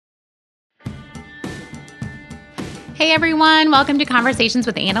Hey everyone, welcome to Conversations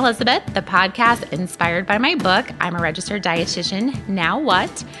with Anne Elizabeth, the podcast inspired by my book, I'm a Registered Dietitian, Now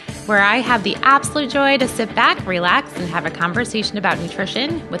What?, where I have the absolute joy to sit back, relax, and have a conversation about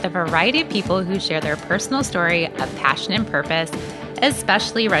nutrition with a variety of people who share their personal story of passion and purpose,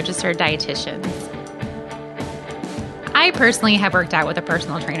 especially registered dietitians. I personally have worked out with a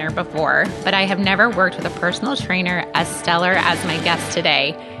personal trainer before, but I have never worked with a personal trainer as stellar as my guest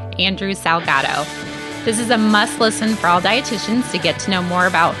today, Andrew Salgado. This is a must-listen for all dietitians to get to know more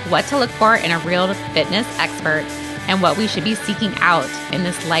about what to look for in a real fitness expert and what we should be seeking out in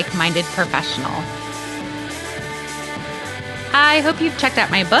this like-minded professional. I hope you've checked out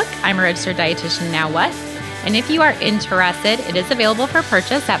my book, I'm a Registered Dietitian, Now What? And if you are interested, it is available for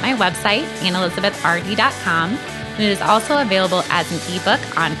purchase at my website, AnneElizabethRD.com, and it is also available as an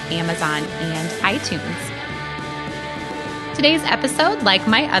ebook on Amazon and iTunes. Today's episode, like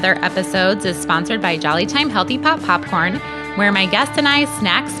my other episodes, is sponsored by Jolly Time Healthy Pop Popcorn, where my guest and I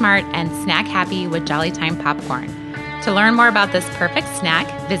snack smart and snack happy with Jolly Time Popcorn. To learn more about this perfect snack,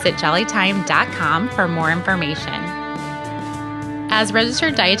 visit jollytime.com for more information. As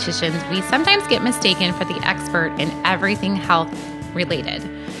registered dietitians, we sometimes get mistaken for the expert in everything health related.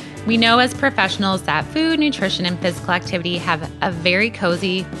 We know as professionals that food, nutrition, and physical activity have a very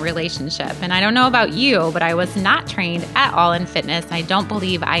cozy relationship. And I don't know about you, but I was not trained at all in fitness, and I don't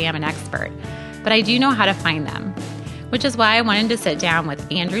believe I am an expert. But I do know how to find them, which is why I wanted to sit down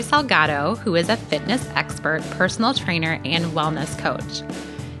with Andrew Salgado, who is a fitness expert, personal trainer, and wellness coach.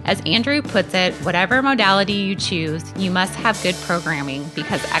 As Andrew puts it, whatever modality you choose, you must have good programming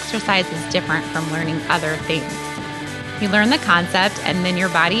because exercise is different from learning other things. You learn the concept and then your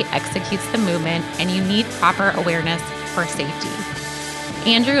body executes the movement and you need proper awareness for safety.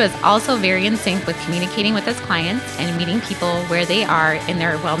 Andrew is also very in sync with communicating with his clients and meeting people where they are in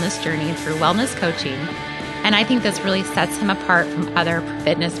their wellness journey through wellness coaching. And I think this really sets him apart from other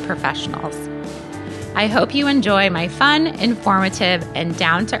fitness professionals. I hope you enjoy my fun, informative, and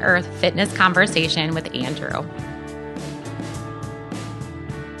down-to-earth fitness conversation with Andrew.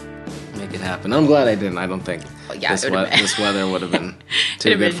 Make it happen. I'm glad I didn't. I don't think this weather would have been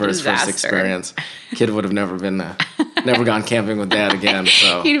too good for his first experience. Kid would have never gone camping with Dad again.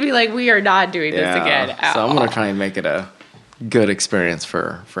 So he'd be like, "We are not doing this again." So I'm gonna try and make it a good experience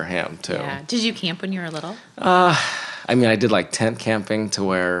for him too. Yeah. Did you camp when you were little? I mean, I did like tent camping to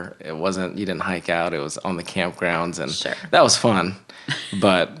where you didn't hike out. It was on the campgrounds, and that was fun.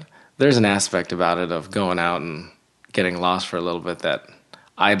 But there's an aspect about it of going out and getting lost for a little bit that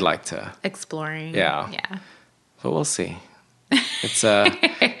I'd like to exploring. Yeah. But we'll see.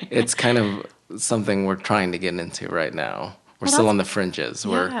 It's kind of something we're trying to get into right now. We're still on the fringes.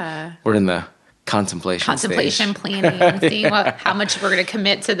 Yeah. We're in the contemplation stage. Planning, seeing how much we're going to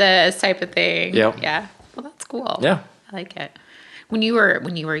commit to this type of thing. Yep. Yeah. Well, that's cool. Yeah. I like it. When you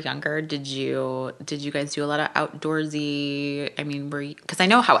were younger, did you guys do a lot of outdoorsy? I mean, because I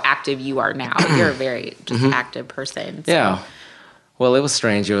know how active you are now. You're a very active person. So. Yeah. Well, it was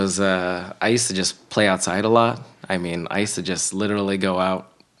strange. It was I used to just play outside a lot. I mean, I used to just literally go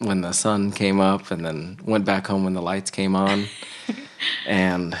out when the sun came up and then went back home when the lights came on.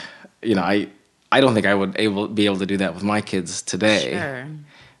 And I don't think I would be able to do that with my kids today. Sure.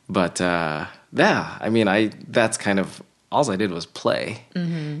 But I mean, that's kind of all I did was play,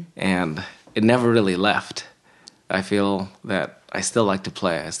 and it never really left. I feel that I still like to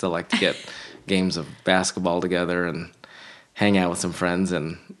play. I still like to get games of basketball together and hang out with some friends,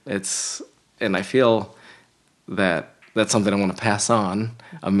 and I feel that that's something I want to pass on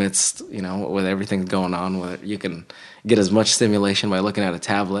amidst, with everything going on, where you can get as much stimulation by looking at a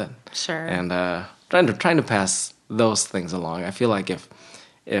tablet. Sure. And trying to pass those things along. I feel like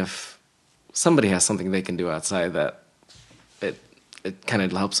if somebody has something they can do outside, that it kind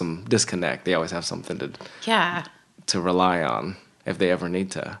of helps them disconnect. They always have something to rely on if they ever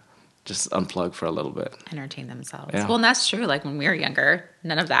need to just unplug for a little bit. Entertain themselves. Yeah. Well, and that's true. Like when we were younger,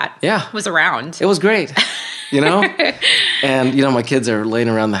 none of that was around. It was great, And, my kids are laying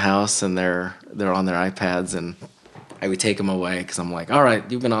around the house and they're on their iPads, and I would take them away because I'm like, all right,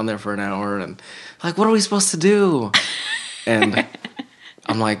 you've been on there for an hour, and like, what are we supposed to do? And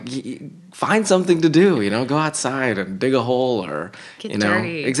I'm like, find something to do, go outside and dig a hole or, get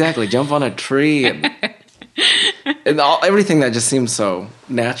dirty. Exactly, jump on a tree and everything that just seems so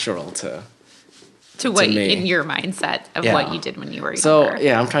natural to what me. In your mindset of what you did when you were younger. So,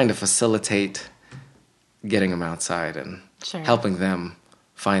 I'm trying to facilitate getting them outside and helping them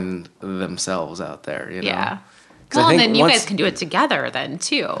find themselves out there, Yeah. Well, and then you guys can do it together then,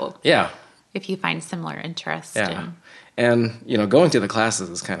 too. Yeah. If you find similar interests. Yeah. And, going to the classes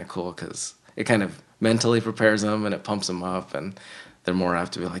is kind of cool because it kind of mentally prepares them and it pumps them up, and they're more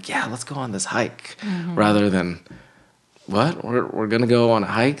apt to be like, yeah, let's go on this hike, rather than, what? We're going to go on a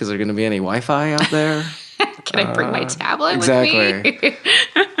hike? Is there going to be any Wi-Fi out there? Can I bring my tablet exactly. with me?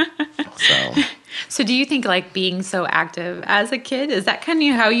 So... So do you think like being so active as a kid, is that kind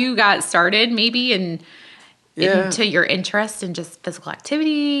of how you got started maybe into your interest in just physical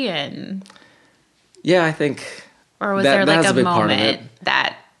activity and... Yeah, I think... Or was there like a big part of moment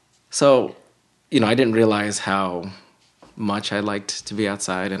that... So, I didn't realize how much I liked to be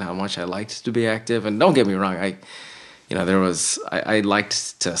outside and how much I liked to be active. And don't get me wrong, I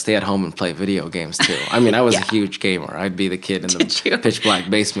liked to stay at home and play video games too. I mean, I was a huge gamer. I'd be the kid in the pitch black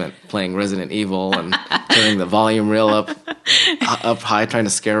basement playing Resident Evil and turning the volume real up high, trying to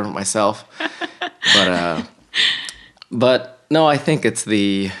scare myself. But no, I think it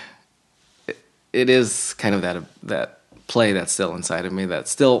is kind of that play that's still inside of me that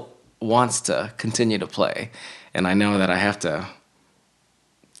still wants to continue to play. And I know that I have to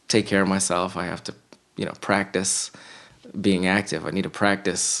take care of myself. I have to, practice being active. I need to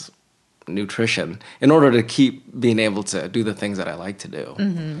practice nutrition in order to keep being able to do the things that I like to do.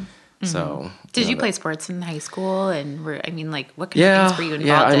 So, did you play sports in high school? And what kind of things were you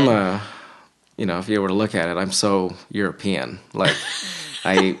involved in? If you were to look at it, I'm so European. Like,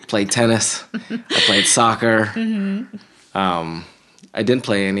 I played tennis, I played soccer. I didn't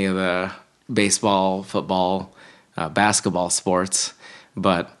play any of the baseball, football, basketball sports,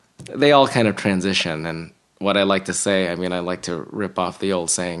 but they all kind of transition. And what I like to say, I like to rip off the old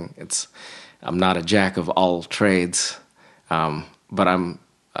saying, I'm not a jack of all trades, but I'm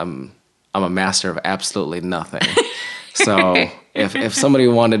a master of absolutely nothing. So if somebody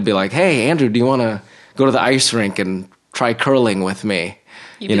wanted to be like, hey, Andrew, do you want to go to the ice rink and try curling with me?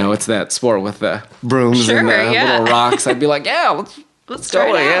 It's that sport with the brooms and the little rocks. I'd be like, yeah, let's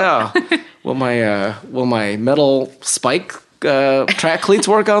go. Yeah. Will my metal spike track cleats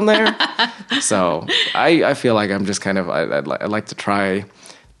work on there? So I feel like I'm just kind of I like to try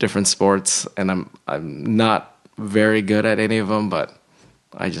different sports, and I'm not very good at any of them, but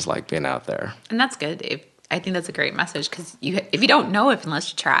I just like being out there. And that's good. I think that's a great message, because if you don't know it unless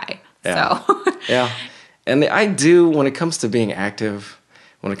you try. Yeah. So yeah, and I do, when it comes to being active,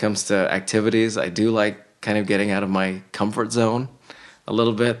 when it comes to activities, I do like kind of getting out of my comfort zone a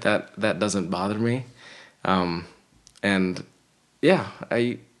little bit. That doesn't bother me, and yeah,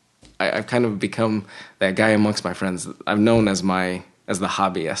 I've kind of become that guy amongst my friends. I'm known as the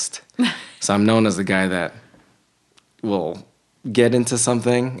hobbyist. So I'm known as the guy that will get into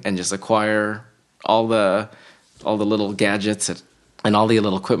something and just acquire all the little gadgets and all the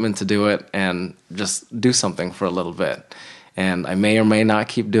little equipment to do it, and just do something for a little bit. And I may or may not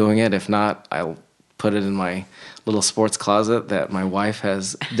keep doing it. If not, I'll put it in my little sports closet that my wife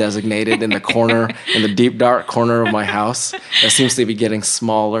has designated in the corner, in the deep dark corner of my house. That seems to be getting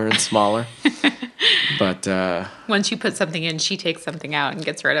smaller and smaller. But once you put something in, she takes something out and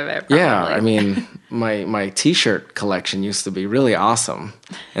gets rid of it. Probably. Yeah, my T-shirt collection used to be really awesome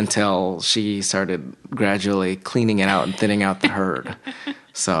until she started gradually cleaning it out and thinning out the herd.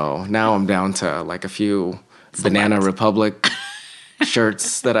 So now I'm down to like a few Banana Republic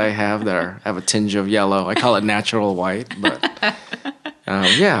shirts that I have that have a tinge of yellow. I call it natural white, but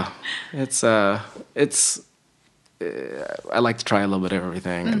yeah, it's I like to try a little bit of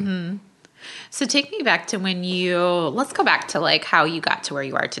everything. And, So take me back to let's go back to like how you got to where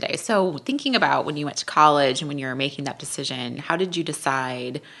you are today. So thinking about when you went to college and when you were making that decision, how did you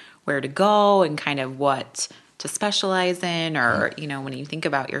decide where to go and kind of what to specialize in? Or, when you think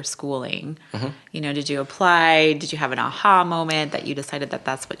about your schooling, did you apply? Did you have an aha moment that you decided that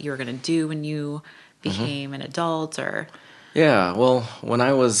that's what you were going to do when you became an adult? Or yeah, well, when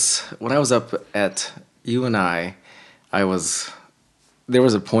I was up at UNI, there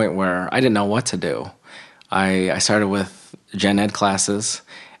was a point where I didn't know what to do. I started with gen ed classes,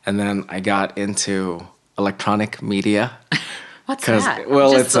 and then I got into electronic media. What's that?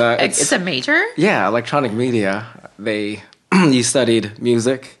 Well, it's a major? Yeah, electronic media. You studied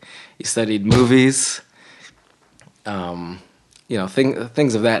music, you studied movies,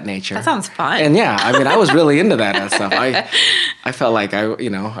 things of that nature. That sounds fun. And yeah, I was really into that stuff. I felt like I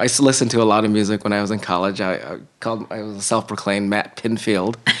listened to a lot of music when I was in college. I was a self-proclaimed Matt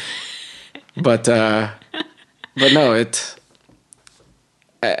Pinfield. But no,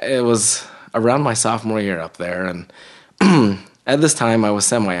 it was around my sophomore year up there, and at this time I was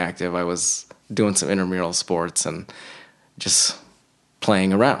semi-active. I was doing some intramural sports and just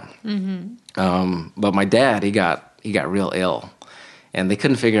playing around. But my dad, he got real ill, and they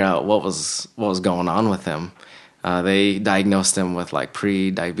couldn't figure out what was going on with him. They diagnosed him with like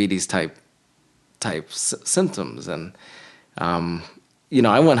pre-diabetes type type symptoms. And,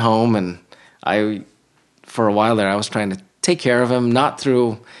 I went home and for a while there, I was trying to take care of him, not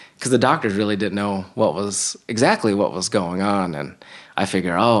through, because the doctors really didn't know exactly what was going on. And I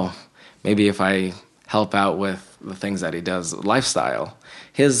figure, maybe if I help out with the things that he does, lifestyle,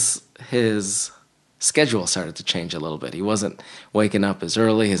 his schedule started to change a little bit. He wasn't waking up as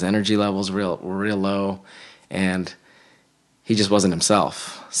early. His energy levels were real low, and he just wasn't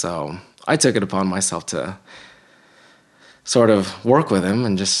himself. So I took it upon myself to sort of work with him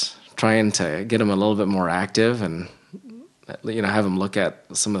and just trying to get him a little bit more active and, have him look at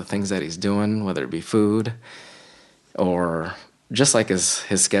some of the things that he's doing, whether it be food or just like his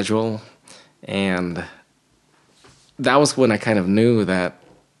schedule. And that was when I kind of knew that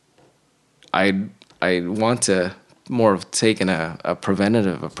I want to more of taking a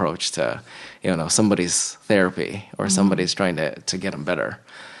preventative approach to, somebody's therapy or somebody's trying to get them better.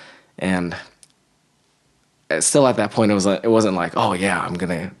 And still at that point, it wasn't like, oh yeah,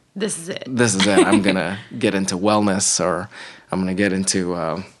 this is it. I'm going to get into wellness, or I'm going to get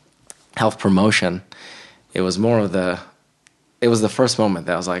into health promotion. It was more of it was the first moment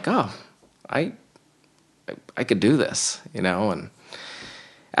that I was like, oh, I could do this, and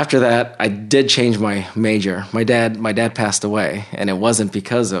after that, I did change my major. My dad passed away, and it wasn't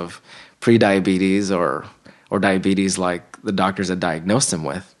because of prediabetes or diabetes like the doctors had diagnosed him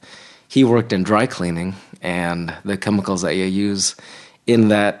with. He worked in dry cleaning, and the chemicals that you use in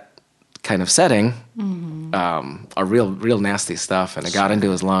that kind of setting are real nasty stuff, and it got into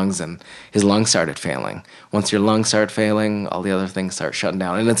his lungs, and his lungs started failing. Once your lungs start failing, all the other things start shutting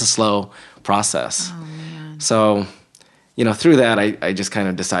down, and it's a slow process. Oh, man. So, through that, I just kind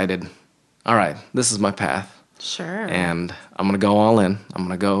of decided, all right, this is my path. Sure. And I'm going to go all in. I'm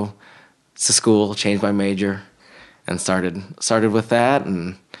going to go to school, change my major, and started with that,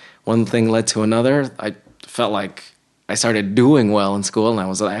 and one thing led to another. I felt like I started doing well in school, and I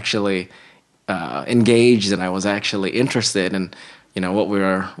was actually engaged, and I was actually interested in, what we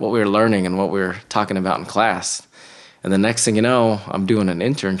were learning and what we were talking about in class. And the next thing you know, I'm doing an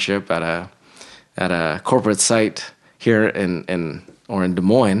internship at a corporate site here in Des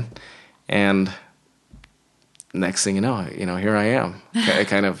Moines, and next thing you know, here I am. It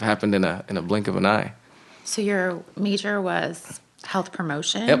kind of happened in a blink of an eye. So your major was health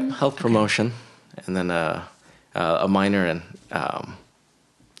promotion? Yep, health promotion, and then a minor in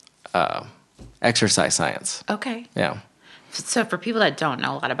exercise science. Okay. Yeah. So for people that don't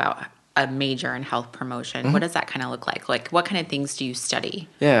know a lot about a major in health promotion, what does that kind of look like? Like, what kind of things do you study?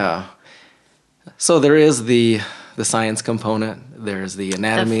 Yeah. So there is the science component. There's the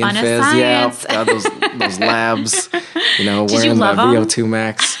anatomy and phys. Science. Yeah, those labs. Did wearing you love the them? VO2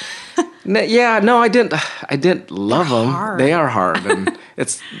 max. No, I didn't love them. Hard. They are hard, and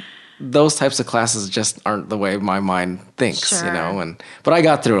it's those types of classes just aren't the way my mind thinks. Sure. But I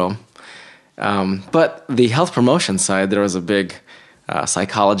got through them. But the health promotion side, there was a big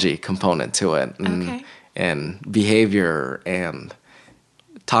psychology component to it, and behavior, and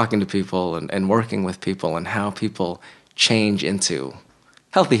talking to people, and working with people, and how people change into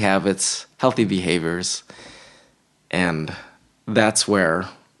healthy habits, healthy behaviors. And that's where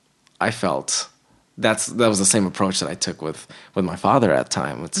I felt that was the same approach that I took with my father at the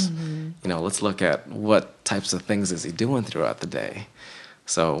time. It's, let's look at what types of things is he doing throughout the day.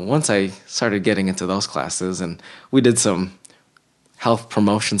 So once I started getting into those classes, and we did some health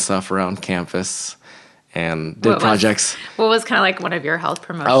promotion stuff around campus, and did projects. What was kind of like one of your health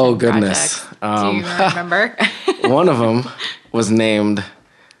promotion Oh, goodness. projects? Do you remember? One of them was named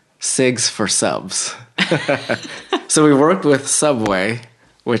SIGs for Subs. So we worked with Subway,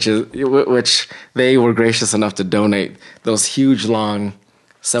 which they were gracious enough to donate those huge, long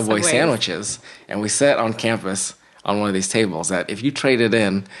Subway sandwiches. And we sat on campus on one of these tables that if you traded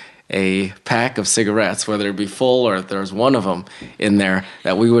in a pack of cigarettes, whether it be full or if there's one of them in there,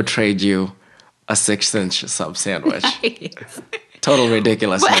 that we would trade you a 6-inch sub sandwich. Nice. Total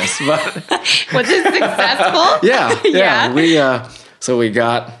ridiculousness. But was it successful? Yeah. We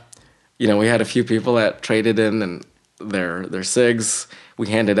got, we had a few people that traded in and their cigs. We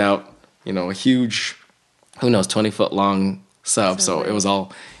handed out, a huge, 20-foot long sub. So it was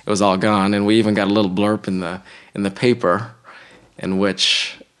all gone. And we even got a little blurb in the paper, in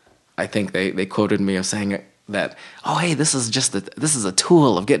which I think they quoted me of saying that, oh, hey, this is a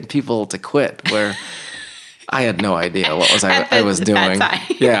tool of getting people to quit, where I had no idea what I was doing. That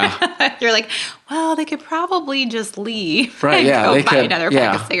time. Yeah. You're like, well, they could probably just leave. Right, yeah. Go They buy could, another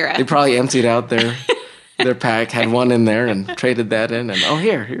pack of cigarettes. They probably emptied out their pack, had one in there, and traded that in, and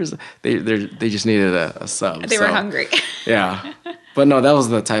here's they just needed a sub. They were hungry. Yeah. But no, that was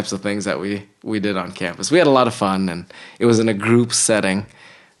the types of things that we did on campus. We had a lot of fun, and it was in a group setting.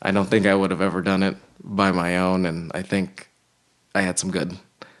 I don't think I would have ever done it by my own, and I think I had some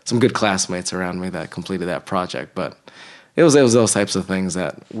good classmates around me that completed that project. But it was those types of things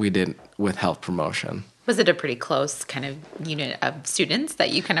that we did with health promotion. Was it a pretty close kind of unit of students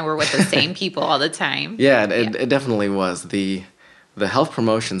that you kind of were with the same people all the time? Yeah, it definitely was. The health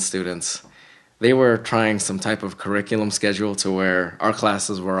promotion students, they were trying some type of curriculum schedule to where our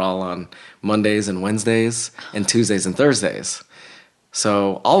classes were all on Mondays and Wednesdays and Tuesdays and Thursdays.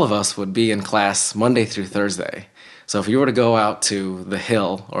 So all of us would be in class Monday through Thursday. So if you were to go out to the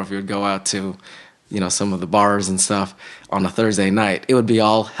Hill, or if you would go out to some of the bars and stuff on a Thursday night, it would be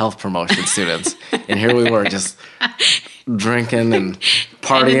all health promotion students. And here we were just drinking and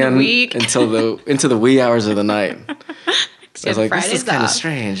partying into the wee hours of the night. I was like, this is kind of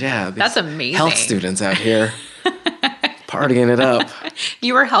strange. Yeah. That's amazing. Health students out here partying it up.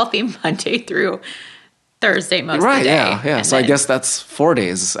 You were healthy Monday through Thursday most of the day. Right, yeah. So I guess that's 4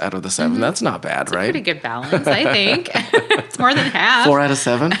 days out of the 7. Mm-hmm. That's not bad, right? Pretty good balance, I think. It's more than half. 4 out of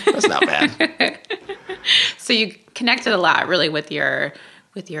 7? That's not bad. So you connected a lot, really, with your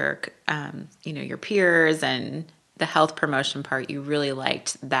your peers and the health promotion part. You really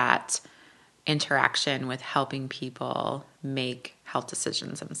liked that interaction with helping people make health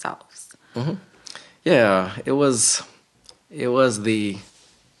decisions themselves. Mm-hmm. Yeah, it was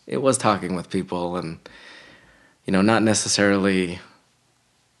talking with people and not necessarily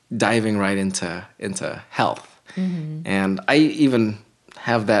diving right into health. Mm-hmm. And I even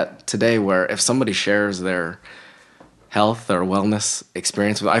have that today where if somebody shares their health or wellness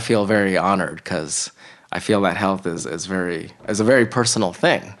experience, I feel very honored because I feel that health is a very personal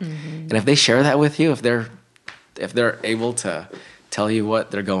thing. Mm-hmm. And if they share that with you, if they're able to tell you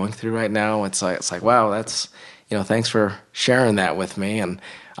what they're going through right now, it's like wow, that's thanks for sharing that with me. And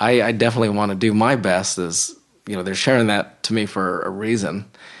I definitely want to do my best as they're sharing that to me for a reason.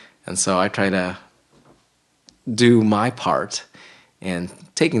 And so I try to do my part in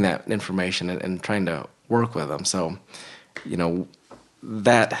taking that information and trying to work with them. So,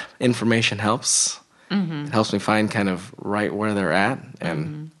 that information helps. Mm-hmm. It helps me find kind of right where they're at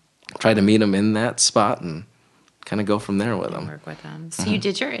and try to meet them in that spot and kind of go from there with them. Work with them. So you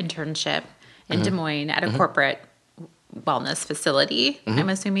did your internship in Des Moines at a corporate wellness facility, I'm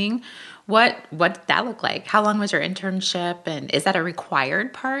assuming. What did that look like? How long was your internship, and is that a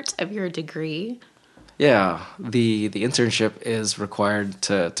required part of your degree? Yeah, the internship is required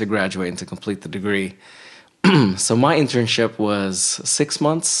to graduate and to complete the degree. So my internship was 6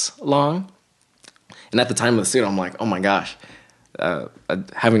 months long. And at the time of the student, I'm like, oh my gosh,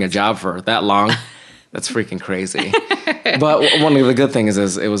 having a job for that long, that's freaking crazy. But one of the good things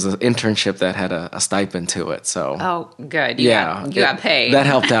is it was an internship that had a stipend to it. So good. You got paid. That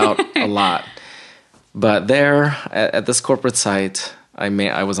helped out a lot. But there at this corporate site,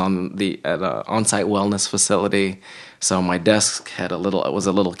 I was at an on-site wellness facility. So my desk was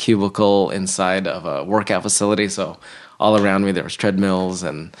a little cubicle inside of a workout facility. So all around me there was treadmills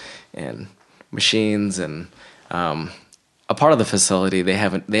and machines, and a part of the facility they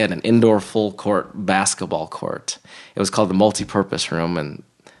had an indoor full court basketball court. It was called the multi-purpose room, and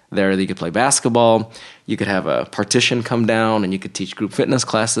there you could play basketball. You could have a partition come down, and you could teach group fitness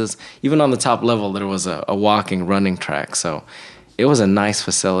classes. Even on the top level, there was a walking, running track. So it was a nice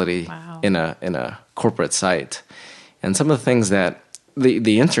facility. Wow. in a corporate site. And some of the things that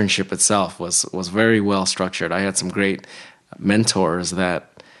the internship itself was very well structured. I had some great mentors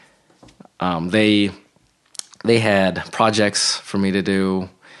that they had projects for me to do.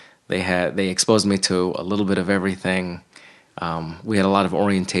 They exposed me to a little bit of everything. We had a lot of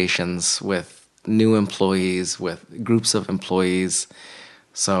orientations with new employees, with groups of employees.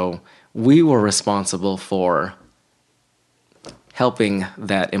 So we were responsible for helping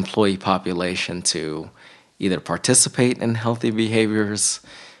that employee population to either participate in healthy behaviors.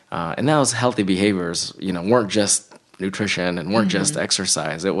 And those healthy behaviors, weren't just nutrition and weren't just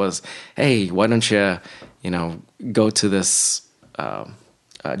exercise. It was, hey, why don't you, go to this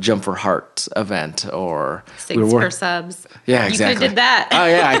Jump for Heart event, or Six for Subs. Yeah, exactly. You could have did that. Oh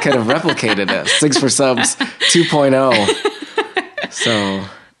yeah, I could have replicated it. Six for Subs 2.0. So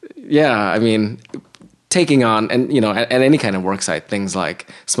yeah, I mean, taking on, and at any kind of work site, things like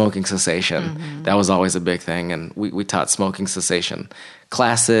smoking cessation, that was always a big thing, and we taught smoking cessation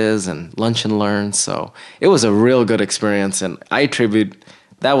classes and lunch and learn. So it was a real good experience, and I attribute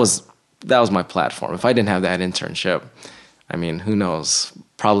that was my platform. If I didn't have that internship, I mean, who knows?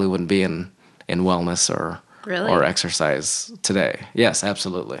 Probably wouldn't be in wellness or exercise today. Yes,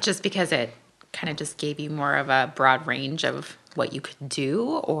 absolutely. Just because it kind of just gave you more of a broad range of what you could do,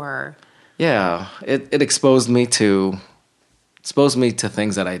 or? Yeah, it exposed me to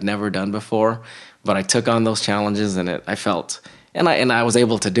things that I'd never done before, but I took on those challenges and I was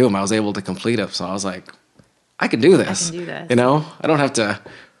able to do them. I was able to complete them. So I was like, I can do this. I can do this. You know, I don't have to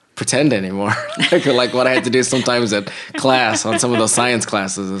pretend anymore. Like what I had to do sometimes at class on some of those science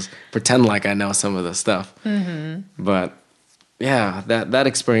classes is pretend like I know some of the stuff. Mm-hmm. But yeah, that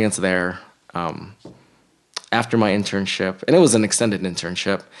experience there, after my internship, and it was an extended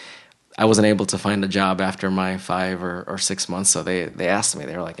internship, I wasn't able to find a job after my 5 or 6 months. So they asked me,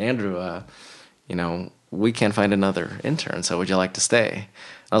 they were like, Andrew, we can't find another intern. So would you like to stay?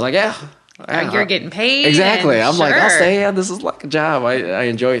 I was like, yeah. You're getting paid. Exactly. I'm like, I'll sure. stay. Yeah, this is like a job. I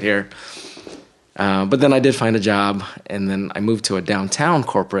enjoy it here. But then I did find a job, and then I moved to a downtown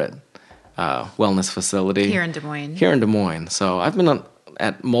corporate wellness facility. Here in Des Moines. Here in Des Moines. So I've been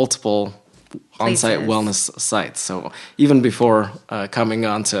at multiple on-site Places. wellness sites. So even before coming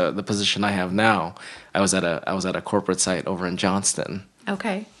on to the position I have now, I was at a corporate site over in Johnston.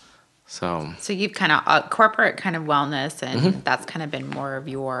 Okay. So you've kind of corporate kind of wellness, and that's kind of been more of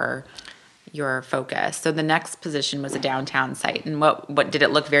your focus. So the next position was a downtown site, and what did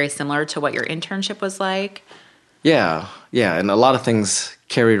it look very similar to what your internship was like? Yeah, and a lot of things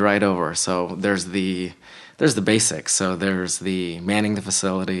carried right over. So there's the basics. So there's the manning the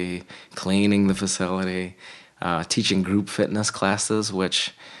facility, cleaning the facility, teaching group fitness classes,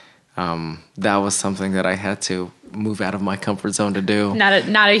 which that was something that I had to move out of my comfort zone to do. Not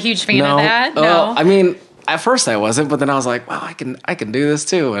a huge fan of that. No, I mean, at first I wasn't, but then I was like, wow, I can do this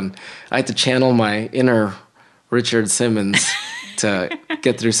too, and I had to channel my inner Richard Simmons to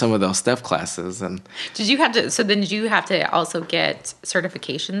get through some of those step classes. And did you have to? So then, did you have to also get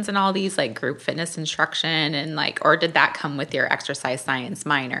certifications in all these, like group fitness instruction, and or did that come with your exercise science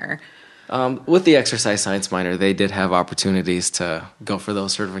minor? With the exercise science minor, they did have opportunities to go for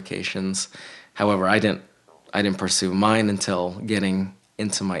those certifications. However, I didn't pursue mine until getting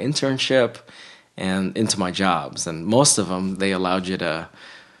into my internship and into my jobs. And most of them, they allowed you to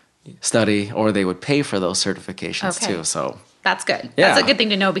study, or they would pay for those certifications too. So that's good. Yeah. That's a good thing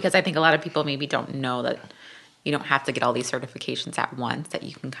to know, because I think a lot of people maybe don't know that you don't have to get all these certifications at once, that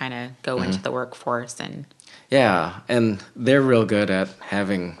you can kind of go into the workforce. And yeah, and they're real good at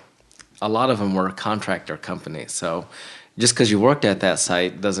having, a lot of them were contractor companies. So just because you worked at that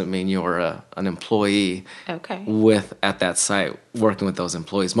site doesn't mean you're an employee at that site working with those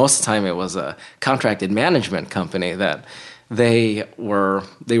employees. Most of the time it was a contracted management company that they were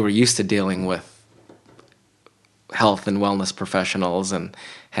used to dealing with health and wellness professionals and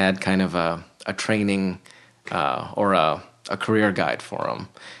had kind of a training or a career guide for them.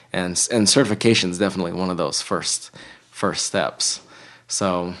 And certification is definitely one of those first steps.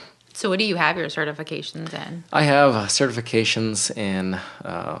 So what do you have your certifications in? I have certifications in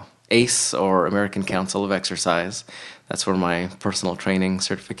ACE, or American Council of Exercise. That's where my personal training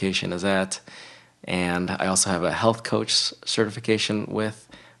certification is at. And I also have a health coach certification with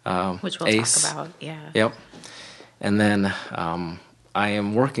which we'll ACE. talk about, yeah. Yep. And then I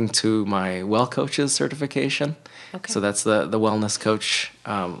am working to my Well Coaches certification. Okay. So that's the wellness coach,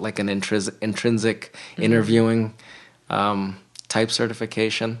 like an intrinsic interviewing type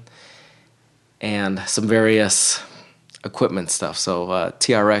certification. And some various equipment stuff. So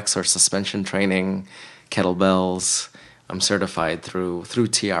TRX, or suspension training, kettlebells. I'm certified through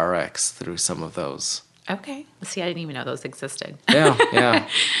TRX, through some of those. Okay. See, I didn't even know those existed. Yeah.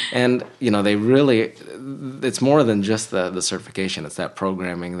 And, they really, it's more than just the certification. It's that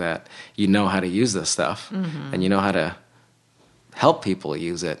programming that you know how to use this stuff, and you know how to help people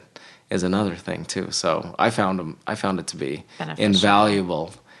use it is another thing too. So I found it to be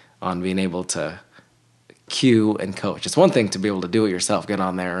invaluable on being able to cue and coach. It's one thing to be able to do it yourself, get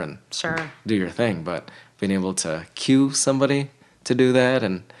on there and do your thing, but being able to cue somebody to do that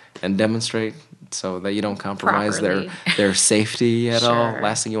and demonstrate so that you don't compromise their safety at all.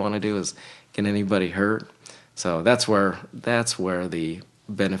 Last thing you want to do is get anybody hurt. So that's where the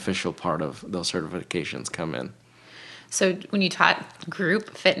beneficial part of those certifications come in. So when you taught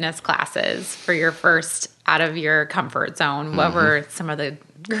group fitness classes for your first out of your comfort zone, what were some of the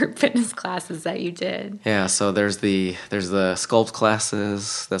group fitness classes that you did? Yeah, so there's the sculpt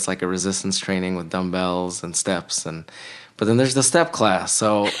classes. That's like a resistance training with dumbbells and steps, but then there's the step class.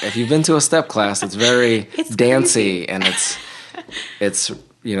 So if you've been to a step class, it's very dancey, and it's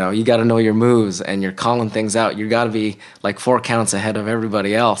you got to know your moves, and you're calling things out. You got to be like 4 counts ahead of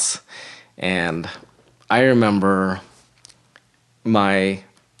everybody else. And I remember my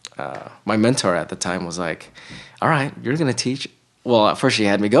mentor at the time was like, all right, you're going to teach well, at first she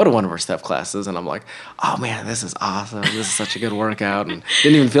had me go to one of her step classes, and I'm like, oh man, this is awesome. This is such a good workout. And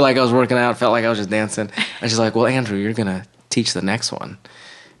didn't even feel like I was working out. Felt like I was just dancing. And she's like, well, Andrew, you're going to teach the next one.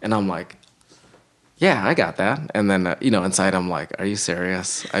 And I'm like, yeah, I got that. And then, inside I'm like, are you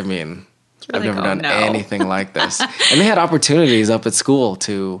serious? I mean, I've never done anything like this. And they had opportunities up at school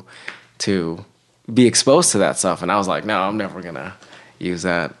to be exposed to that stuff. And I was like, no, I'm never going to use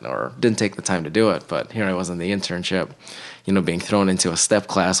that, or didn't take the time to do it. But here I was in the internship, being thrown into a step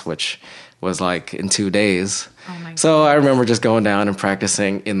class, which was like in 2 days. Oh my so I remember just going down and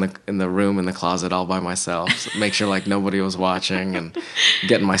practicing in the room, in the closet, all by myself, make sure like nobody was watching, and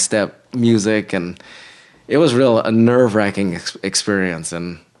getting my step music. And it was a nerve-wracking experience.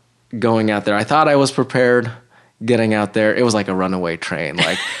 And going out there, I thought I was prepared. Getting out there, it was like a runaway train.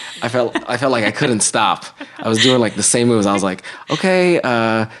 Like I felt like I couldn't stop. I was doing like the same moves. I was like, okay,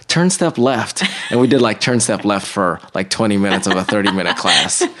 turn step left. And we did like turn step left for like 20 minutes of a 30-minute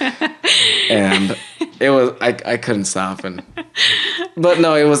class. And it was, I couldn't stop. But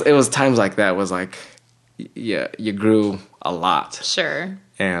no, it was times like that was like, yeah, you grew a lot. Sure.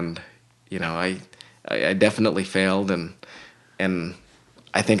 And, I definitely failed, and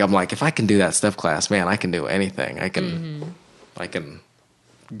I think I'm like, if I can do that step class, man, I can do anything. I can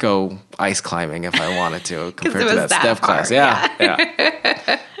go ice climbing if I wanted to, compared to that step class.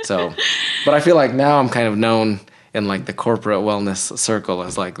 Yeah. So, but I feel like now I'm kind of known in like the corporate wellness circle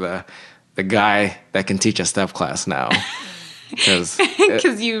as like the guy that can teach a step class now. Because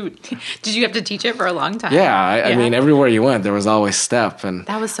did you have to teach it for a long time? Yeah, I mean, everywhere you went, there was always step, and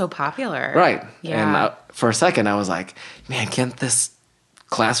that was so popular, right? Yeah. And for a second, I was like, man, can't this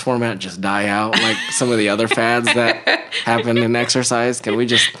class format just die out like some of the other fads that happen in exercise? Can we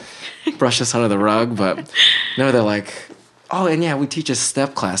just brush this under the rug? But no, they're like, oh, and yeah, we teach a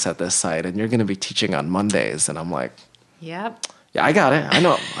step class at this site, and you're going to be teaching on Mondays. And I'm like, yep, yeah, I got it. I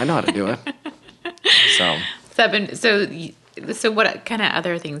know how to do it. So what kind of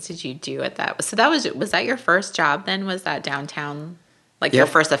other things did you do at that? So was that your first job then? Was that downtown, like your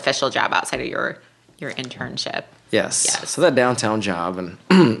first official job outside of your internship? Yes. So that downtown job, and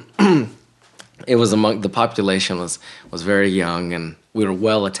it was the population was very young, and we were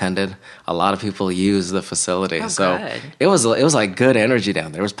well attended. A lot of people used the facility. Oh, so good. it was like good energy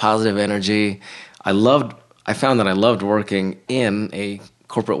down there. There was positive energy. I found that I loved working in a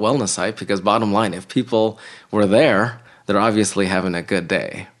corporate wellness site, because bottom line, if people were there, they're obviously having a good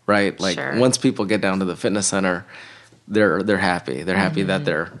day, right? Like Sure. Once people get down to the fitness center, they're happy. They're happy that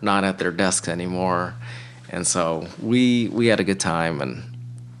they're not at their desks anymore. And so we had a good time, and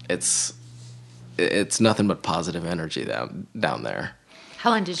it's nothing but positive energy down there. How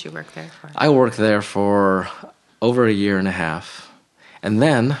long did you work there for? I worked there for over a year and a half. And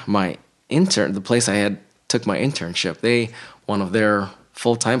then the place I took my internship, one of their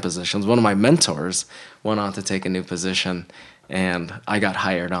full-time positions, one of my mentors went on to take a new position, and I got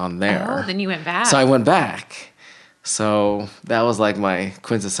hired on there. Oh, then you went back. So I went back. So that was like my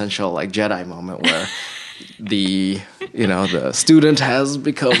quintessential like Jedi moment where the student has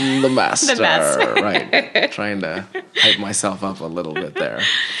become the master. Right. Trying to hype myself up a little bit there.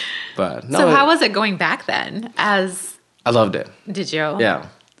 But no. So how was it going back then? I loved it. Did you? Yeah.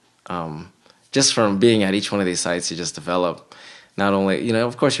 Just from being at each one of these sites, you just develop not only,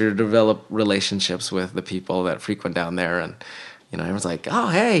 of course you develop relationships with the people that frequent down there, and everyone's like, oh,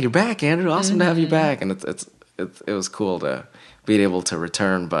 hey, you're back, Andrew. Awesome to have you back. And it was cool to be able to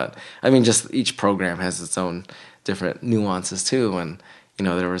return. But I mean, just each program has its own different nuances too. And,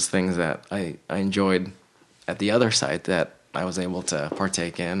 there was things that I enjoyed at the other site that I was able to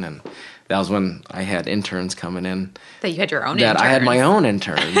partake in. And that was when I had interns coming in. That you had your own interns. I had my own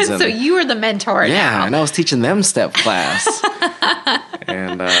interns. So you were the mentor now. Yeah, and I was teaching them step class.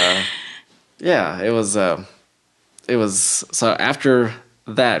 And, it was, so after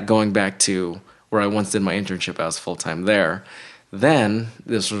that, going back to where I once did my internship, I was full-time there. Then,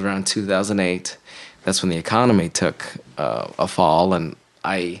 this was around 2008, that's when the economy took a fall, and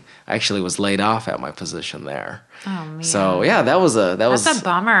I actually was laid off at my position there. Oh man. So yeah, that's a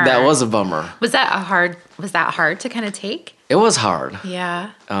bummer. That was a bummer. Was that hard to kind of take? It was hard.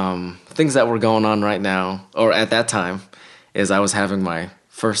 Yeah. Things that were going on right now, or at that time, is I was having my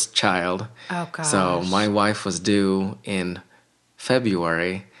first child. Oh gosh. So my wife was due in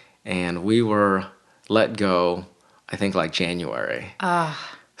February, and we were let go, I think, like January.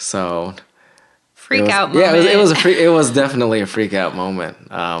 So freak out moment. Yeah, it was definitely a freak out moment.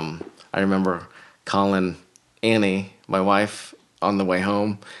 I remember calling Annie, my wife, on the way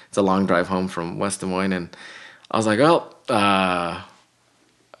home. It's a long drive home from West Des Moines, and I was like, I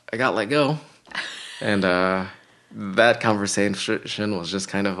got let go. And that conversation was just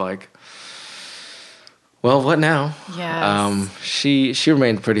kind of like, well, what now? Yes. She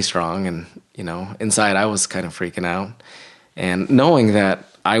remained pretty strong, and inside I was kind of freaking out, and knowing that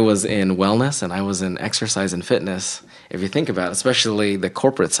I was in wellness and I was in exercise and fitness. If you think about it, especially the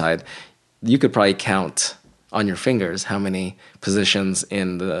corporate side, you could probably count on your fingers how many positions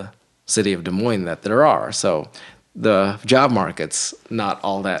in the city of Des Moines that there are. So the job market's not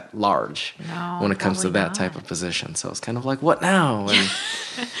all that large when it comes to that type of position. So it's kind of like, what now?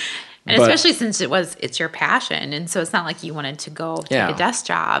 And especially since it's your passion. And so it's not like you wanted to go take a desk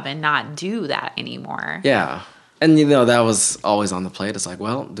job and not do that anymore. Yeah. And, that was always on the plate. It's like,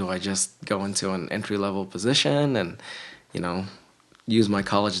 well, do I just go into an entry-level position and, use my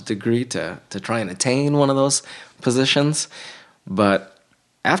college degree to try and attain one of those positions? But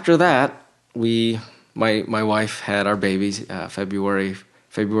after that, my wife had our baby February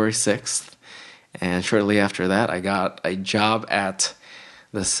 6th. And shortly after that, I got a job at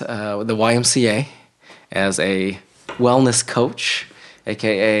the YMCA as a wellness coach,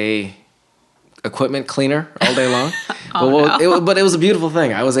 a.k.a. equipment cleaner all day long. But it was a beautiful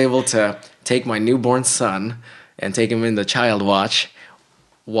thing. I was able to take my newborn son and take him into child watch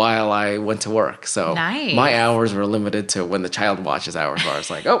while I went to work. So my hours were limited to when the child watch's hours were. I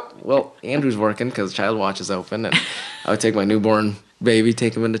was like, oh, well, Andrew's working because child watch is open. And I would take my newborn baby,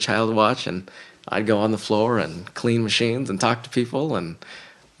 take him into child watch, and I'd go on the floor and clean machines and talk to people and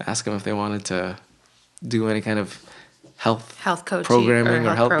ask them if they wanted to do any kind of health coaching programming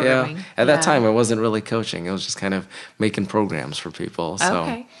or health programming. Yeah. At that time, it wasn't really coaching. It was just kind of making programs for people. So,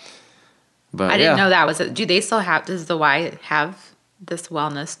 okay. But I didn't know that was it. Do they still have? Does the Y have this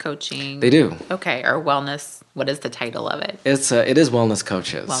wellness coaching? They do. Okay, or wellness. What is the title of it? It is wellness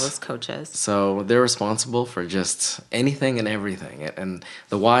coaches. Wellness coaches. So they're responsible for just anything and everything. And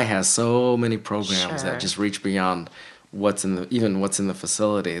the Y has so many programs that just reach beyond what's in the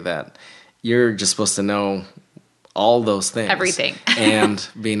facility, that you're just supposed to know all those things. Everything. And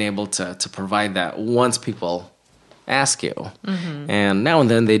being able to provide that once people ask you. Mm-hmm. And now and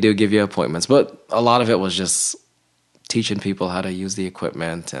then they do give you appointments, but a lot of it was just teaching people how to use the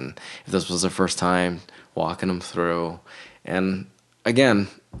equipment, and if this was their first time, walking them through. And again,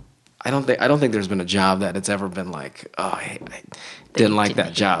 I don't think there's been a job that it's ever been like, oh, I didn't like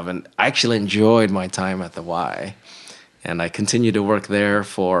that job. And I actually enjoyed my time at the Y. And I continued to work there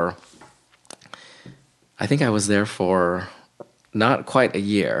I think I was there for not quite a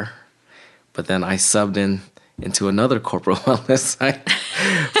year, but then I subbed into another corporate wellness site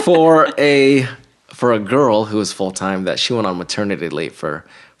for a girl who was full-time that she went on maternity leave for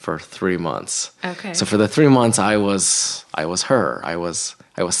 3 months. Okay. So for the 3 months I was her. I was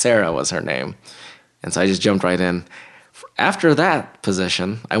Sarah was her name. And so I just jumped right in. After that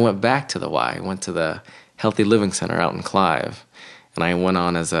position, I went back to the Y. I went to the Healthy Living Center out in Clive, and I went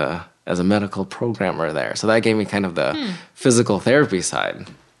on as a medical programmer there. So that gave me kind of the physical therapy side.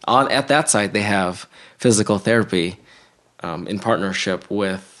 At that site, they have physical therapy in partnership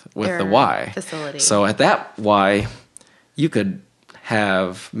with the Y facility. So at that Y, you could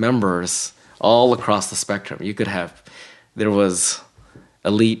have members all across the spectrum. There was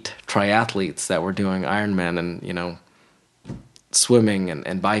elite triathletes that were doing Ironman and swimming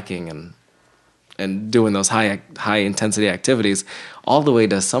and biking and doing those high intensity activities, all the way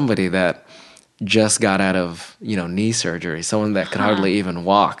to somebody that just got out of knee surgery, someone that could hardly even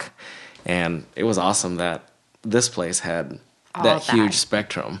walk. And it was awesome that this place had that huge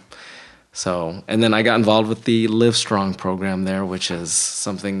spectrum. So, and then I got involved with the Live Strong program there, which is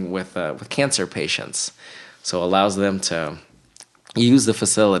something with cancer patients. So it allows them to use the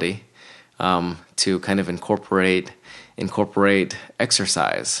facility to kind of incorporate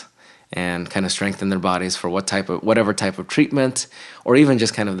exercise and kind of strengthen their bodies for whatever type of treatment, or even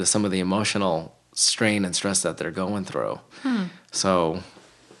just kind of some of the emotional strain and stress that they're going through. So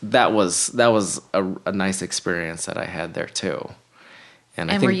that was a nice experience that I had there too. And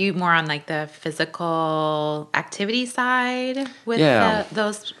I think, were you more on like the physical activity side with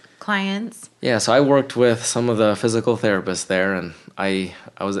those clients? Yeah, so I worked with some of the physical therapists there, and I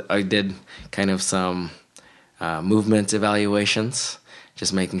did kind of some movement evaluations,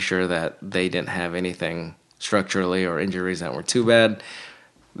 just making sure that they didn't have anything structurally or injuries that were too bad.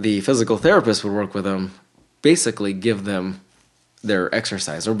 The physical therapist would work with them, basically give them their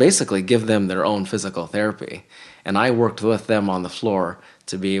exercise, or basically give them their own physical therapy. And I worked with them on the floor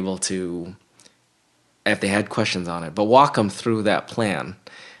to be able to, if they had questions on it, but walk them through that plan.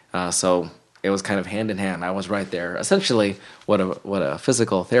 So it was kind of hand in hand. I was right there, essentially what a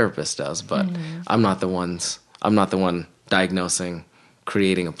physical therapist does, but I'm not the one diagnosing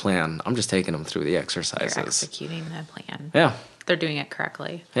creating a plan. I'm just taking them through the You're exercises. executing the plan. Yeah. They're doing it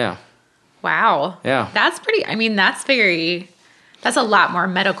correctly. Yeah. Wow. Yeah. That's a lot more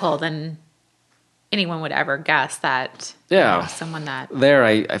medical than anyone would ever guess that. Yeah. Someone that. There,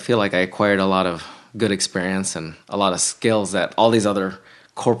 I feel like I acquired a lot of good experience and a lot of skills that all these other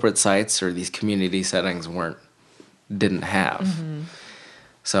corporate sites or these community settings didn't have. Mm-hmm.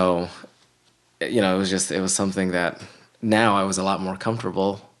 So, it was something that now I was a lot more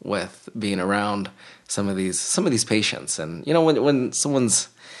comfortable with being around some of these patients. And, when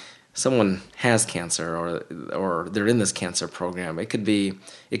someone has cancer or they're in this cancer program, it could be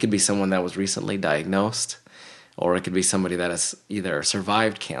someone that was recently diagnosed, or it could be somebody that has either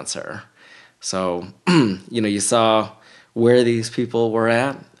survived cancer. So, you saw where these people were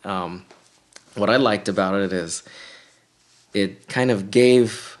at. What I liked about it is it kind of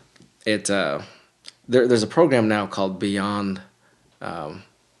gave it. There's a program now called Beyond.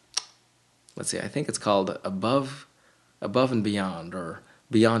 Let's see, I think it's called Above and Beyond, or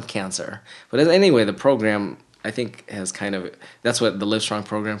Beyond Cancer. But anyway, the program, I think, has that's what the Livestrong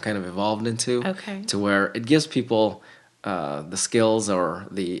program kind of evolved into. Okay. To where it gives people the skills or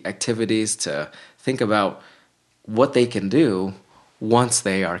the activities to think about what they can do once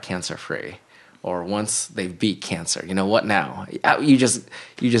they are cancer-free, or once they've beat cancer. What now? You just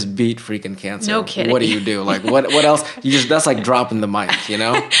beat freaking cancer. No kidding. What do you do? Like, what else? That's like dropping the mic,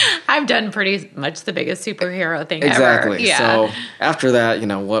 I've done pretty much the biggest superhero thing exactly. ever. Yeah. So after that,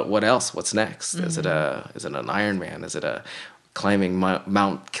 what else? What's next? Mm-hmm. Is it an Ironman? Is it a climbing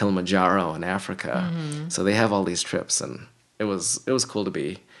Mount Kilimanjaro in Africa? Mm-hmm. So they have all these trips, and it was cool to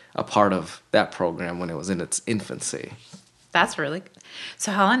be a part of that program when it was in its infancy. That's really good.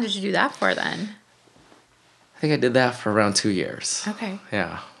 So how long did you do that for then? I think I did that for around 2 years. Okay.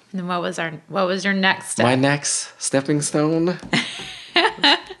 Yeah. And then what was your next step? My next stepping stone?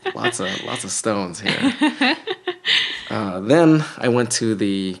 lots of stones here. Then I went to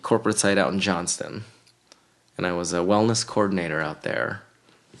the corporate site out in Johnston, and I was a wellness coordinator out there.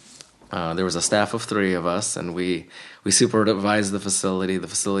 There was a staff of 3 of us, and we supervised the facility. The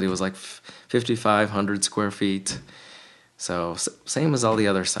facility was like 5,500 square feet. So same as all the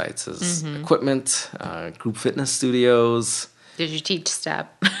other sites, as equipment, group fitness studios. Did you teach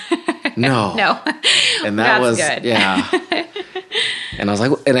step? No. No. And that That's was good. Yeah. And I was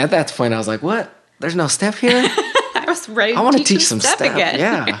like, and at that point I was like, what? There's no step here? I was ready I want to teach some step again.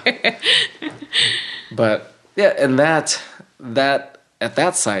 Yeah. But yeah, and that at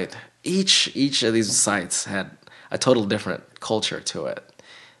that site, each of these sites had a total different culture to it.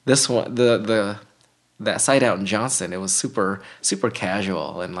 This one, that site out in Johnston, it was super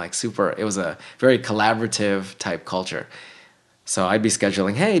casual and it was a very collaborative type culture. So I'd be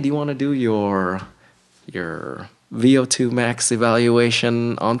scheduling, hey, do you want to do your VO2 max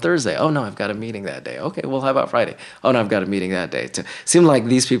evaluation on Thursday? Oh no, I've got a meeting that day. Okay, well, how about Friday? Oh no, I've got a meeting that day. It seemed like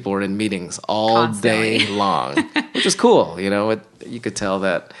these people were in meetings all Constantly. day long, which was cool. You could tell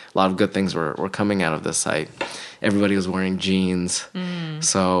that a lot of good things were coming out of this site. Everybody was wearing jeans.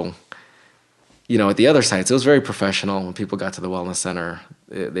 So, at the other sites, it was very professional. When people got to the wellness center,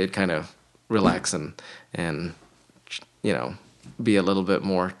 they'd kind of relax and be a little bit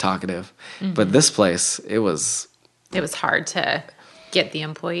more talkative. Mm-hmm. But this place, it was hard to get the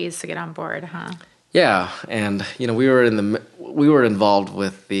employees to get on board, huh? Yeah, and we were involved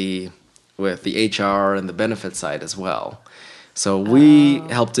with the HR and the benefit side as well. So we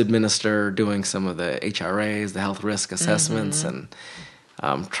helped administer doing some of the HRAs, the health risk assessments, and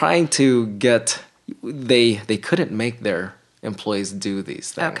trying to get they couldn't make their employees do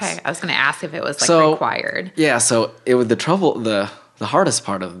these things. Okay, I was going to ask if it was required. Yeah, so it was the hardest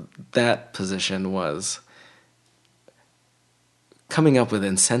part of that position was coming up with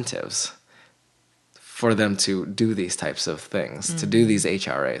incentives for them to do these types of things, to do these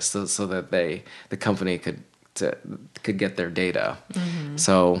HRAs, so that the company could get their data. Mm-hmm.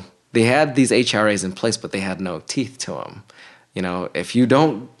 So they had these HRAs in place, but they had no teeth to them. They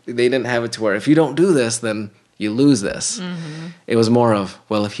didn't have it to where if you don't do this, then you lose this. Mm-hmm. It was more of,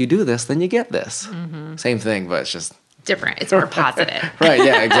 well, if you do this, then you get this. Mm-hmm. Same thing, but it's just different. It's more positive. Right,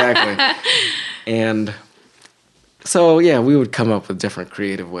 yeah, exactly. And so, yeah, we would come up with different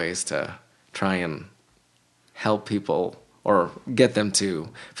creative ways to try and help people or get them to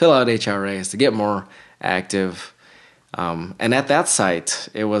fill out HRAs, to get more active. And at that site,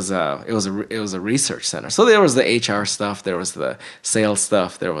 it was a research center. So there was the HR stuff, there was the sales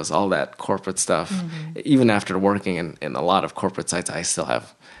stuff, there was all that corporate stuff. Mm-hmm. Even after working in a lot of corporate sites, I still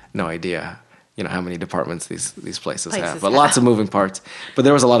have no idea, how many departments these places have. But lots of moving parts. But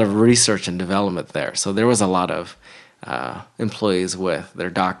there was a lot of research and development there. So there was a lot of employees with their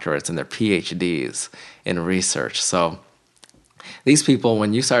doctorates and their PhDs in research. So these people,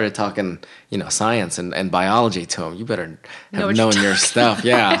 when you started talking, science and biology to them, you better have known your stuff.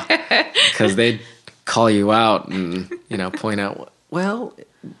 Yeah. Because they'd call you out and, point out, well,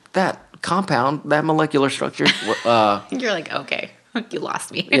 that compound, that molecular structure. You're like, okay, you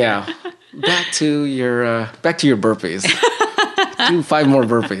lost me. Yeah. Back to your burpees. Do 5 more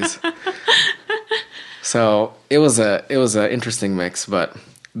burpees. So it was a interesting mix, but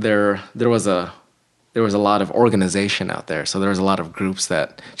there was a lot of organization out there. So there was a lot of groups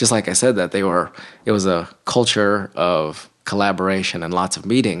that, just like I said, that it was a culture of collaboration and lots of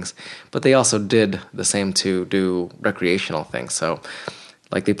meetings, but they also did the same to do recreational things. So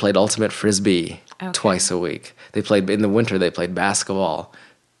like they played ultimate frisbee twice a week. In the winter, they played basketball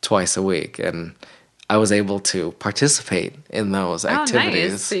twice a week. And I was able to participate in those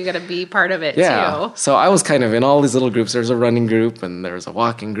activities. Nice. So you got to be part of it too. So I was kind of in all these little groups. There's a running group and there's a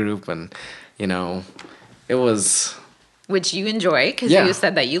walking group, and it was, which you enjoy because you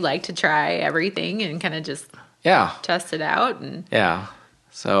said that you like to try everything and kind of just test it out. And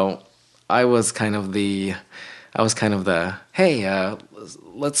so I was kind of the hey,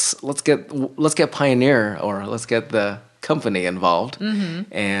 let's get Pioneer, or let's get the company involved,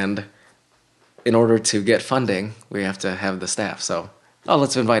 and in order to get funding, we have to have the staff. So,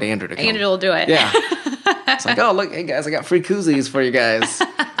 let's invite Andrew to come. Andrew will do it. Yeah. It's like, look, hey guys, I got free koozies for you guys.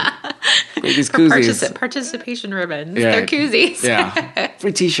 These koozies. Participation ribbons. Yeah. They're koozies. Yeah.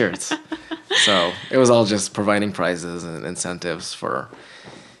 Free t-shirts. So it was all just providing prizes and incentives for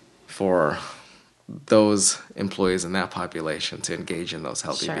those employees in that population to engage in those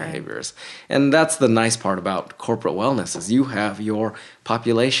healthy behaviors. And that's the nice part about corporate wellness, is you have your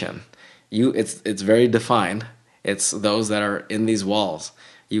population. It's very defined. It's those that are in these walls.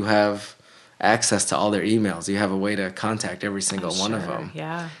 You have access to all their emails. You have a way to contact every single one of them.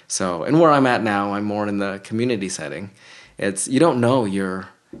 Yeah. So, and where I'm at now, I'm more in the community setting. It's you don't know your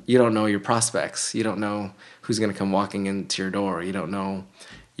prospects. You don't know who's going to come walking into your door. You don't know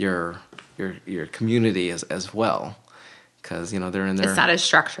your community as well, because they're in there. It's not as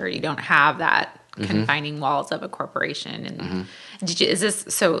structured. You don't have that confining walls of a corporation. And is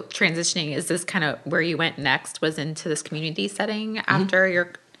this kind of where you went next, was into this community setting after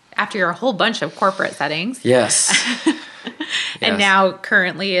your whole bunch of corporate settings? Yes. And now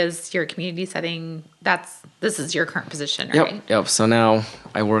currently is your community setting, this is your current position, right? Yep. So now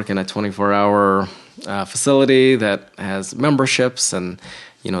I work in a 24-hour facility that has memberships, and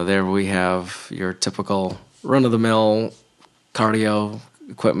there we have your typical run-of-the-mill cardio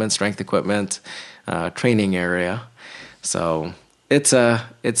equipment, strength equipment, training area. So it's a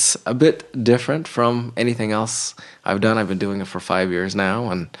bit different from anything else I've done. I've been doing it for 5 years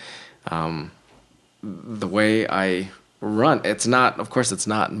now, and the way I run, it's not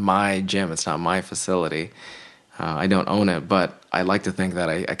my gym, it's not my facility. I don't own it, but I like to think that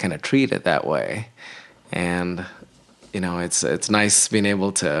I kind of treat it that way. And it's nice being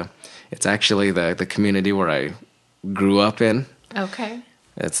able to. It's actually the community where I grew up in. Okay.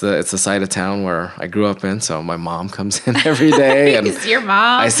 It's the side of town where I grew up in, so my mom comes in every day, and it's your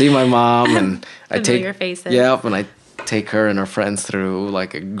mom. I see my mom, and I take your faces. Yep, and I take her and her friends through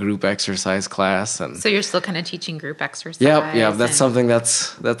like a group exercise class, and so you're still kind of teaching group exercise. Yep. That's something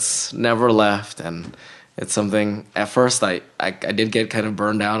that's never left, and it's something. At first, I did get kind of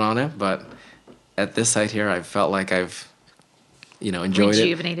burned out on it, but at this site here, I felt like I've enjoyed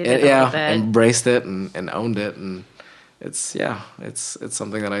rejuvenated it a little bit, embraced it, and owned it, and it's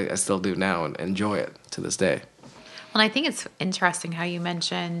something that I still do now and enjoy it to this day. Well, I think it's interesting how you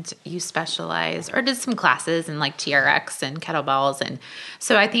mentioned you specialize or did some classes in like TRX and kettlebells. And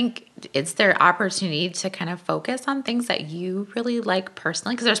so I think it's their opportunity to kind of focus on things that you really like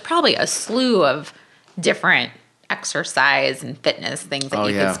personally, because there's probably a slew of different exercise and fitness things that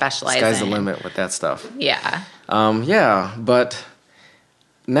you could specialize in. Sky's the limit with that stuff. Yeah. But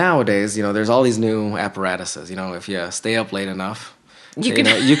nowadays, there's all these new apparatuses. If you stay up late enough, you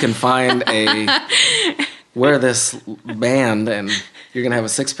can find wear this band, and you're gonna have a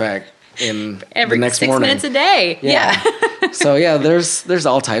 6-pack in the next 6 morning. minutes a day. Yeah. So there's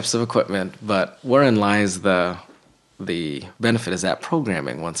all types of equipment, but wherein lies the benefit is that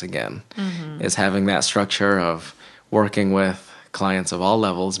programming, once again, is having that structure of working with clients of all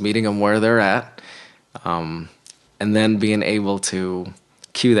levels, meeting them where they're at, and then being able to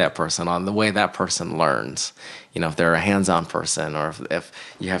cue that person on the way that person learns. If they're a hands-on person, or if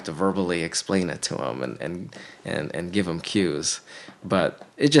you have to verbally explain it to them and give them cues. But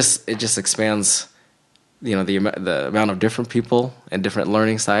it just expands, the amount of different people and different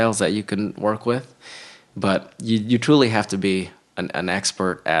learning styles that you can work with. but you truly have to be an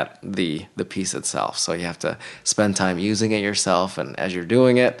expert at the piece itself. So you have to spend time using it yourself, and as you're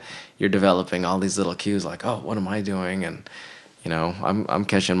doing it, you're developing all these little cues like, oh, what am I doing? And I'm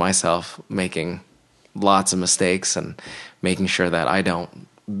catching myself making lots of mistakes and making sure that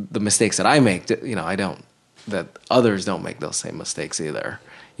the mistakes that I make, that others don't make those same mistakes either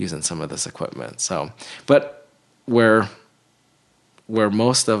using some of this equipment. So, but where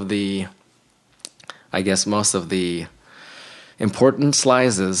most of the importance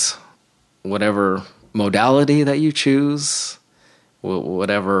lies is whatever modality that you choose,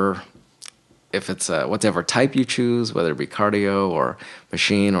 whatever type you choose, whether it be cardio or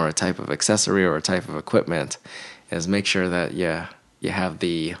machine or a type of accessory or a type of equipment, is make sure that you have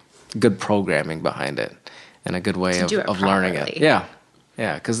the good programming behind it and a good way of learning it. Yeah,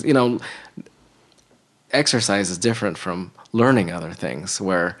 because exercise is different from learning other things,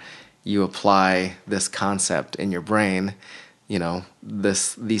 where you apply this concept in your brain.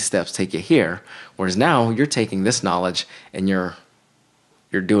 These steps take you here, whereas now you're taking this knowledge and you're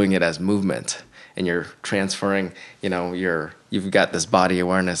doing it as movement, and you're transferring, you've got this body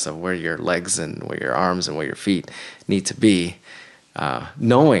awareness of where your legs and where your arms and where your feet need to be.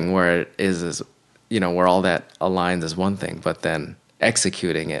 Knowing where it is, where all that aligns is one thing, but then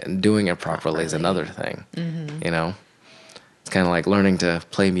executing it and doing it properly is another thing. Mm-hmm. It's kind of like learning to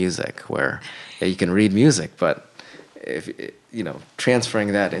play music, where you can read music, but if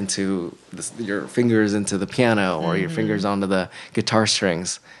transferring that into your fingers into the piano or your fingers onto the guitar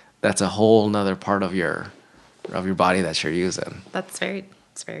strings, that's a whole nother part of your body that you're using. It's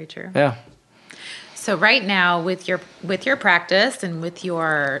very true. Yeah. So right now with your practice and with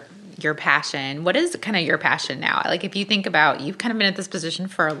your passion, what is kind of your passion now? Like, if you think about, you've kind of been at this position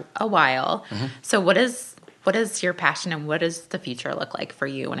for a while. Mm-hmm. So what is your passion, and what does the future look like for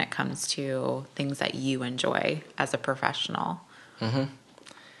you when it comes to things that you enjoy as a professional? Mm-hmm.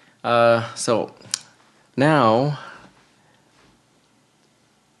 So now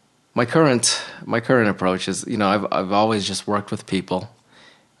my current approach is, I've always just worked with people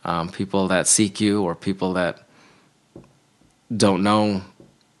that seek you, or people that don't know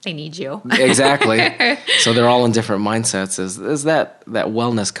they need you. Exactly. So they're all in different mindsets. Is that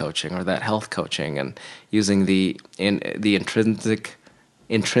wellness coaching or that health coaching, and using the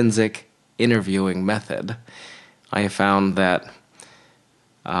intrinsic interviewing method. I have found that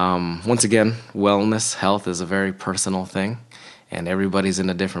once again, wellness, health is a very personal thing, and everybody's in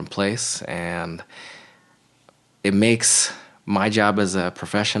a different place, and it makes my job as a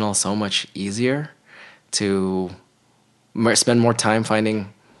professional so much easier to spend more time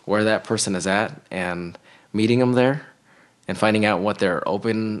finding where that person is at and meeting them there and finding out what they're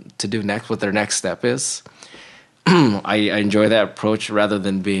open to do next, what their next step is. I enjoy that approach rather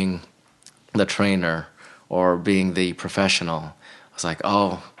than being the trainer or being the professional. It's like,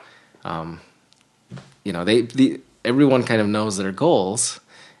 everyone kind of knows their goals,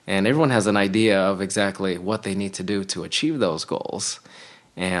 and everyone has an idea of exactly what they need to do to achieve those goals.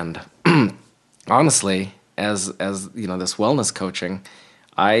 And honestly, as this wellness coaching,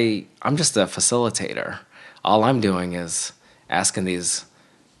 I'm just a facilitator. All I'm doing is asking these,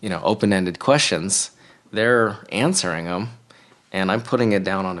 open-ended questions. They're answering them, and I'm putting it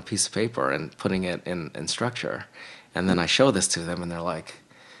down on a piece of paper and putting it in structure. And then I show this to them, and they're like,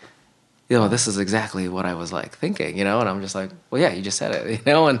 this is exactly what I was like thinking, and I'm just like, well, yeah, you just said it,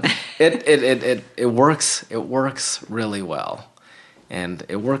 and it works. It works really well, and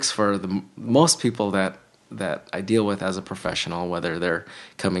it works for the most people that I deal with as a professional, whether they're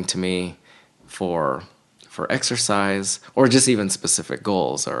coming to me for exercise or just even specific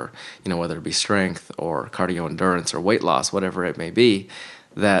goals, or whether it be strength or cardio endurance or weight loss, whatever it may be.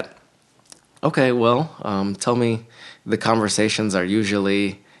 That, okay, well, tell me. The conversations are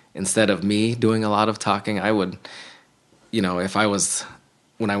usually, instead of me doing a lot of talking, I would, when I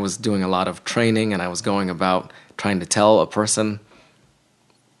was doing a lot of training and I was going about trying to tell a person,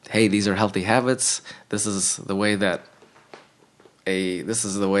 hey, these are healthy habits. This is the way that a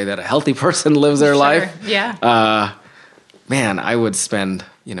healthy person lives their life. Yeah. Man, I would spend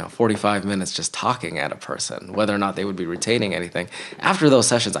 45 minutes just talking at a person, whether or not they would be retaining anything. After those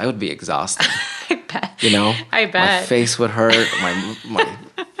sessions, I would be exhausted. I bet. I bet. My face would hurt. My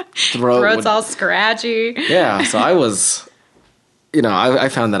throat's all scratchy. Yeah. So I was, I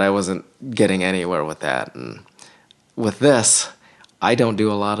found that I wasn't getting anywhere with that, and with this, I don't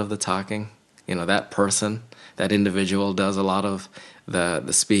do a lot of the talking. That person, that individual does a lot of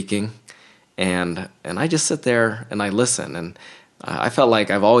the speaking, and I just sit there and I listen. And I felt like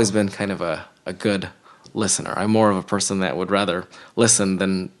I've always been kind of a good listener. I'm more of a person that would rather listen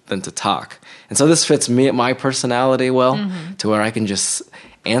than to talk. And so this fits my personality well, to where I can just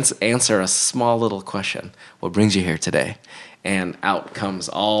answer a small little question. What brings you here today? And out comes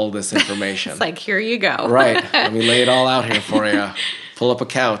all this information. It's like, here you go. Right. Let me lay it all out here for you. Pull up a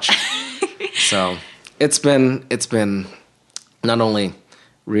couch. So it's been not only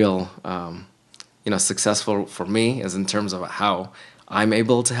real, successful for me as in terms of how I'm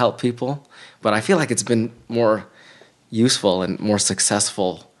able to help people, but I feel like it's been more useful and more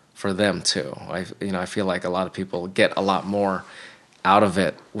successful for them too. I feel like a lot of people get a lot more out of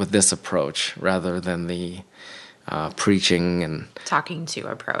it with this approach rather than the preaching and talking to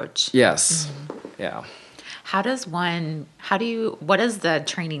approach. Yes. Yeah. What does the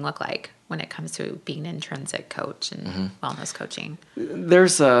training look like when it comes to being an intrinsic coach and wellness coaching?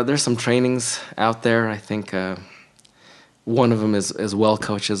 There's some trainings out there. I think one of them is Well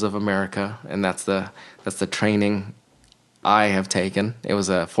Coaches of America, and that's the training I have taken. It was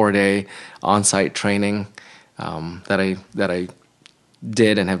a 4-day on-site training that I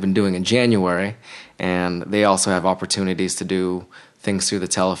did and have been doing in January, and they also have opportunities to do things through the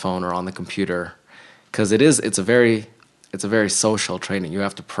telephone or on the computer, because it's a very social training. You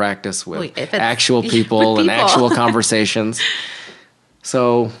have to practice with actual people and actual conversations.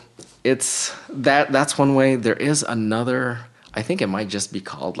 So it's that's one way. There is another, I think it might just be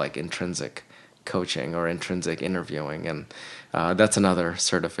called like intrinsic coaching or intrinsic interviewing, and that's another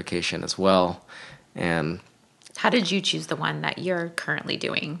certification as well. And how did you choose the one that you're currently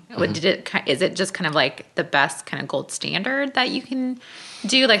doing? Is it just kind of like the best kind of gold standard that you can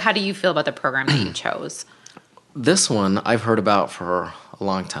do? Like, how do you feel about the program that you chose? This one I've heard about for a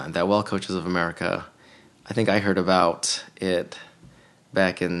long time, that Well Coaches of America. I think I heard about it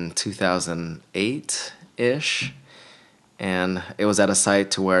back in 2008-ish, and it was at a site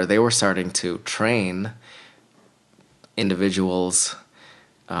to where they were starting to train individuals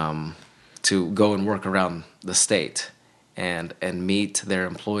to go and work around the state and meet their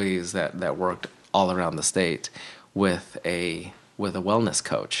employees that worked all around the state with a wellness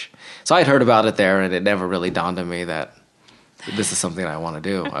coach. So I'd heard about it there, and it never really dawned on me that this is something I want to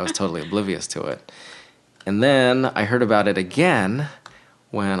do. I was totally oblivious to it. And then I heard about it again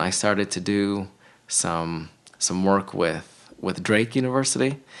when I started to do some work with Drake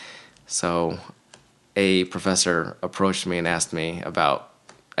University. So a professor approached me and asked me about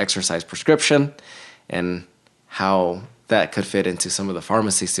exercise prescription and how that could fit into some of the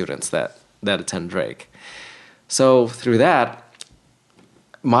pharmacy students that attend Drake. So through that,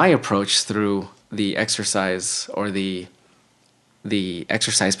 my approach through the exercise or the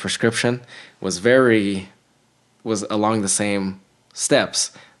exercise prescription was along the same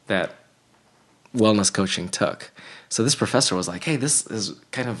steps that wellness coaching took. So this professor was like, hey, this is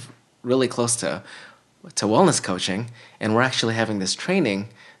kind of really close to wellness coaching, and we're actually having this training,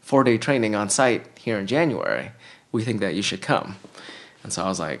 4-day training on site here in January. We think that you should come. And so I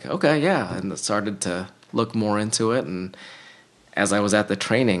was like, okay, yeah, and started to look more into it. And as I was at the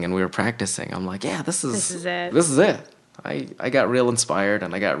training and we were practicing, I'm like, yeah, this is it. This is it. I got real inspired,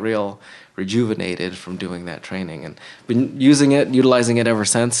 and I got real rejuvenated from doing that training, and been utilizing it ever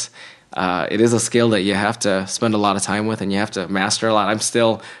since. It is a skill that you have to spend a lot of time with, and you have to master a lot. I'm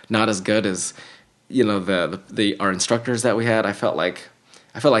still not as good as our instructors that we had. I felt like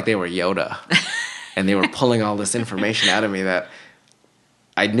they were Yoda, and they were pulling all this information out of me that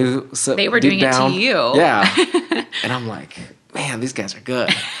I knew. So they were doing it to you, yeah. And I'm like, man, these guys are good.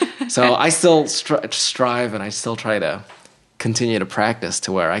 So I still strive, and I still try to continue to practice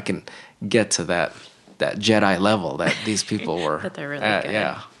to where I can get to that Jedi level that these people were. That they're really at, good.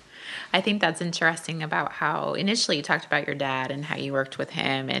 Yeah. I think that's interesting about how initially you talked about your dad and how you worked with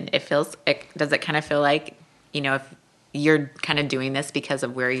him, and does it kind of feel like, if you're kind of doing this because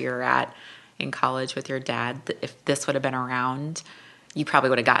of where you're at in college with your dad, if this would have been around, you probably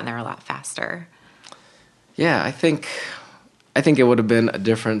would have gotten there a lot faster. Yeah, I think it would have been a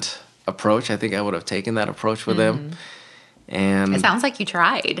different approach. I think I would have taken that approach with him. And it sounds like you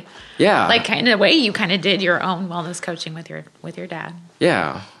tried. Yeah. Like kind of way you kind of did your own wellness coaching with your dad.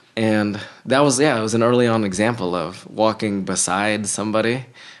 Yeah. And it was an early on example of walking beside somebody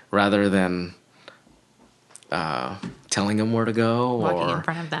rather than telling them where to go. Walking in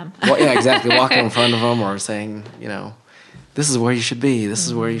front of them. Yeah, exactly. Walking in front of them or saying, this is where you should be. This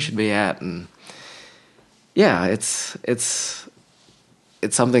is where you should be at. And yeah, it's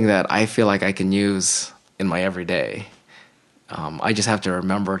something that I feel like I can use in my everyday. I just have to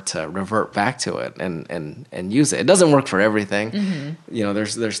remember to revert back to it and use it. It doesn't work for everything.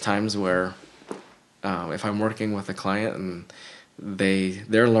 Mm-hmm. There's times where if I'm working with a client and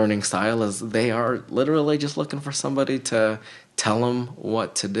their learning style is they are literally just looking for somebody to tell them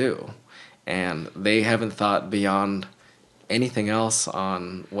what to do, and they haven't thought beyond anything else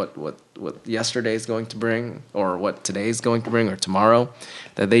on what yesterday is going to bring, or what today is going to bring, or tomorrow.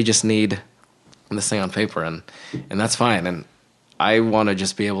 That they just need this thing on paper, and that's fine. And I want to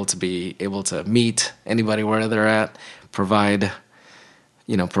just be able to meet anybody where they're at, provide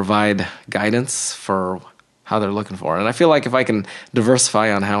guidance for how they're looking for. And I feel like if I can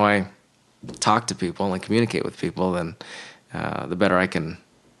diversify on how I talk to people and communicate with people, then the better I can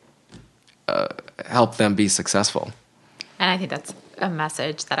help them be successful. And I think that's a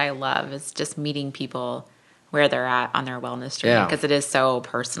message that I love, is just meeting people where they're at on their wellness journey, because it is so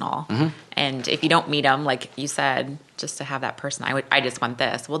personal. Mm-hmm. And if you don't meet them, like you said, just to have that person, I just want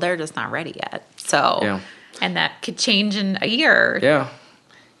this. Well, they're just not ready yet. So, and that could change in a year. Yeah.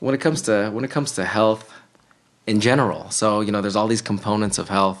 When it comes to health in general, so, there's all these components of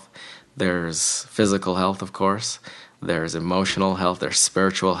health. There's physical health, of course. There's emotional health. There's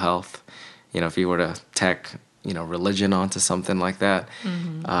spiritual health. If you were to tack, religion onto something like that,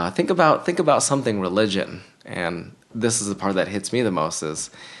 think about something religion. And this is the part that hits me the most, is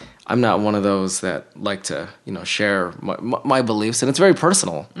I'm not one of those that like to, share my beliefs, and it's very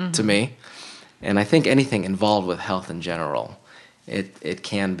personal to me. And I think anything involved with health in general, it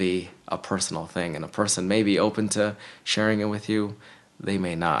can be a personal thing, and a person may be open to sharing it with you, they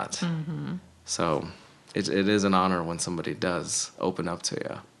may not. Mm-hmm. So it is an honor when somebody does open up to you.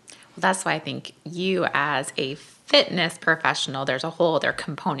 Well, that's why I think you, as a fitness professional, there's a whole other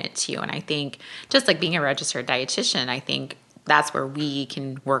component to you. And I think just like being a registered dietitian, I think that's where we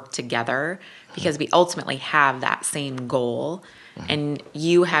can work together, because we ultimately have that same goal. Mm-hmm. And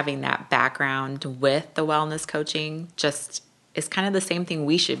you having that background with the wellness coaching just is kind of the same thing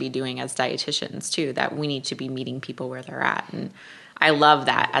we should be doing as dietitians too, that we need to be meeting people where they're at. And I love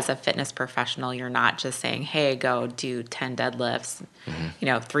that as a fitness professional, you're not just saying, hey, go do 10 deadlifts,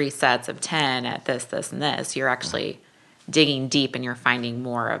 3 sets of 10 at this, and this. You're actually digging deep, and you're finding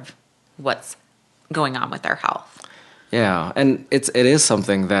more of what's going on with their health. Yeah, and it is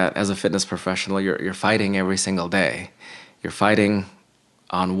something that as a fitness professional, you're fighting every single day. You're fighting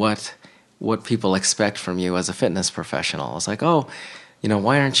on what people expect from you as a fitness professional. It's like,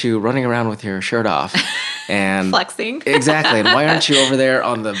 why aren't you running around with your shirt off and flexing? Exactly. And why aren't you over there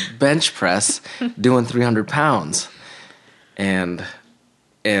on the bench press doing 300 pounds? And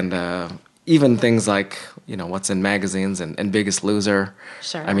even things like, what's in magazines and Biggest Loser.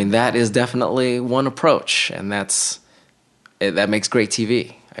 Sure. I mean, that is definitely one approach, and that makes great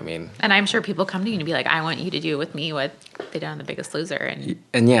TV. I mean, and I'm sure people come to you and be like, I want you to do with me what they did on The Biggest Loser. And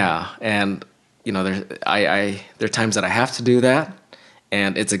there are times that I have to do that,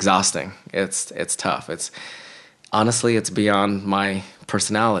 and it's exhausting. It's tough. Honestly, it's beyond my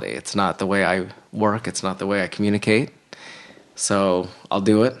personality. It's not the way I work. It's not the way I communicate. So I'll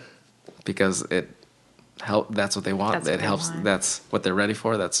do it because that's what they want. It helps. That's what they're ready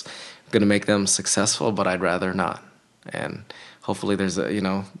for. That's going to make them successful, but I'd rather not. And hopefully there's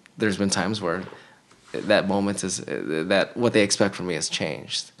been times where that moment is that what they expect from me has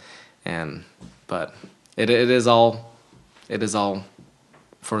changed. But it is all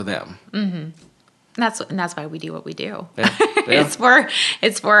for them. Mm-hmm. That's why we do what we do. Yeah. It's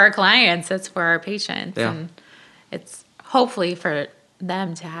for our clients. It's for our patients, and it's hopefully for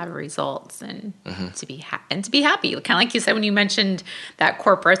them to have results and to be happy. Kind of like you said when you mentioned that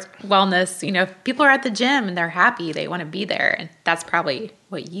corporate wellness. If people are at the gym and they're happy, they want to be there, and that's probably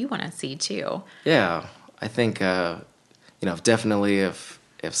what you want to see too. Yeah, I think definitely if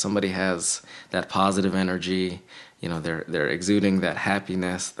somebody has that positive energy, they're exuding that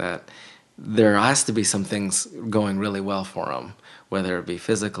happiness, that there has to be some things going really well for them, whether it be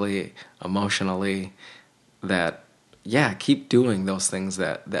physically, emotionally, that keep doing those things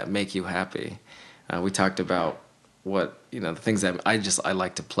that make you happy. We talked about the things that I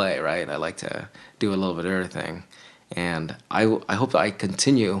like to play, right? I like to do a little bit of everything, and I hope that I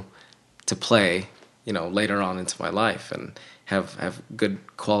continue to play, later on into my life and have good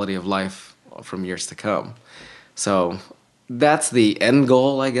quality of life from years to come. So that's the end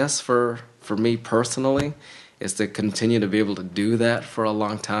goal, I guess, for me personally, is to continue to be able to do that for a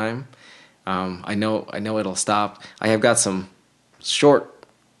long time. I know it'll stop. I have got some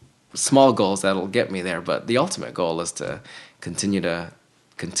small goals that'll get me there, but the ultimate goal is to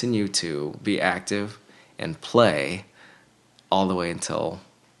continue to be active and play all the way until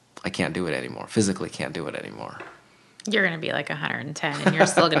I can't do it anymore. Physically can't do it anymore. You're going to be like 110, and you're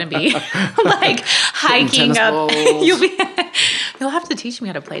still going to be like hiking up. You'll be You'll have to teach me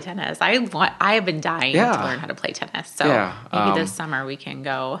how to play tennis. I have been dying to learn how to play tennis. So maybe this summer we can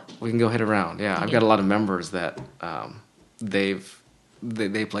go. We can go hit around. Yeah, I've got a lot of members that they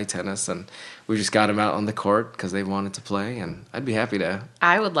play tennis, and we just got them out on the court because they wanted to play, and I'd be happy to.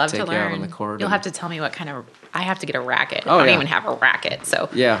 I would love take to learn. You out on the court. You'll have to tell me what kind of. I have to get a racket. Oh, I don't even have a racket, so.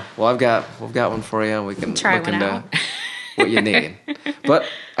 Yeah, well, we've got one for you. We can try look one into out. what you need. But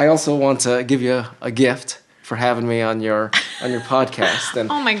I also want to give you a gift for having me on your podcast.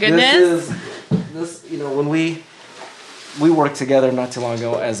 And oh my goodness! This when we worked together not too long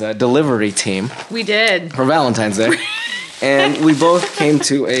ago as a delivery team. We did for Valentine's Day, and we both came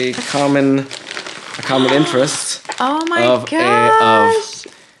to a common interest. Oh my gosh!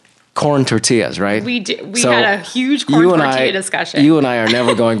 Of corn tortillas, right? We did. We had a huge corn tortilla discussion. You and I are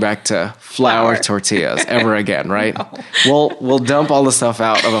never going back to flour tortillas ever again, right? No. We'll dump all the stuff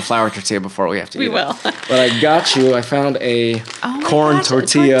out of a flour tortilla before we have to eat it. We will. But I got you. I found a corn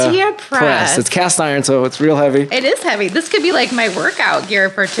tortilla press. It's cast iron, so it's real heavy. It is heavy. This could be like my workout gear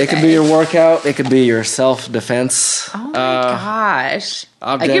for today. It could be your workout. It could be your self-defense. Oh my gosh.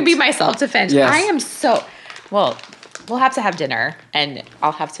 Object. It could be my self-defense. Yes. I am so... Well... We'll have to have dinner, and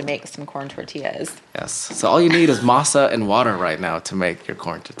I'll have to make some corn tortillas. Yes. So all you need is masa and water right now to make your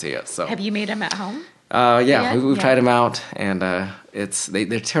corn tortillas. So have you made them at home? We've tried them out, and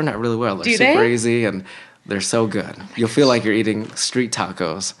they turn out really well. They're super easy, and they're so good. You'll feel like you're eating street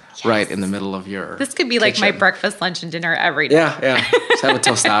tacos right in the middle of your This could be kitchen. Like my breakfast, lunch, and dinner every day. Yeah. Just have a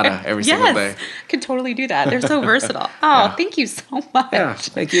tostada every single day. Could totally do that. They're so versatile. Oh, thank you so much. Yeah,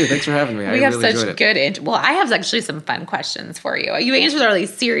 thank you. Thanks for having me. We have such good... I have actually some fun questions for you. You answered all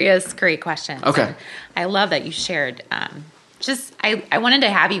these serious, great questions. Okay. I love that you shared... I wanted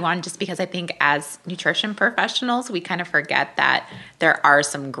to have you on just because I think as nutrition professionals, we kind of forget that there are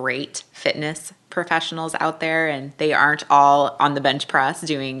some great fitness professionals out there, and they aren't all on the bench press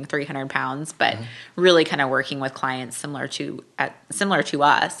doing 300 pounds, but really kind of working with clients similar to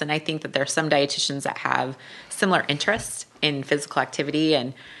us. And I think that there's some dietitians that have similar interests in physical activity,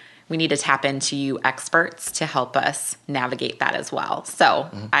 and we need to tap into you experts to help us navigate that as well. So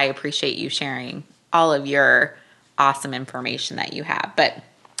I appreciate you sharing all of your awesome information that you have.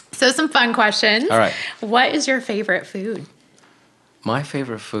 So some fun questions. All right. What is your favorite food? My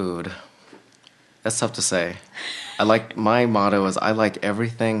favorite food... That's tough to say. My motto is I like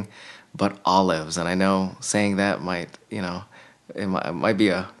everything but olives. And I know saying that might be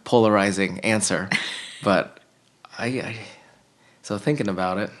a polarizing answer. But so thinking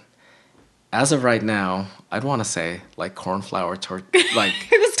about it, as of right now, I'd want to say like corn flour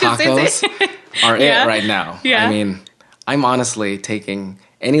tacos are it right now. Yeah. I mean, I'm honestly taking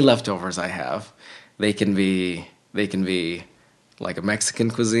any leftovers I have. They can be like a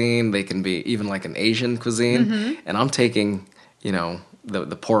Mexican cuisine. They can be even like an Asian cuisine. And I'm taking,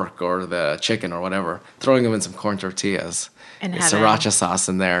 the pork or the chicken or whatever, throwing them in some corn tortillas, and sriracha sauce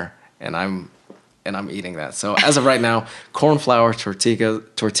in there, and I'm eating that. So as of right now, corn flour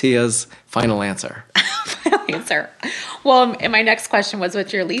tortillas. Final answer. Final answer. Well, and my next question was,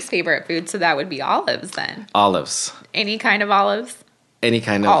 what's your least favorite food? So that would be olives then. Olives. Any kind of olives? Any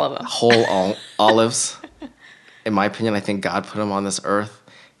kind of all of them. Whole olives. In my opinion, I think God put them on this earth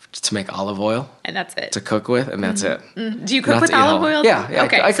to make olive oil. And that's it. To cook with, and that's it. Do you cook with olive oil? Yeah.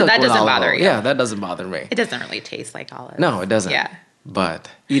 Okay, so that doesn't bother you. Yeah, that doesn't bother me. It doesn't really taste like olives. No, it doesn't. Yeah. But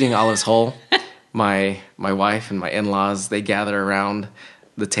eating olives whole, my wife and my in-laws, they gather around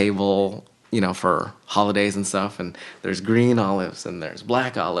the table, for holidays and stuff, and there's green olives and there's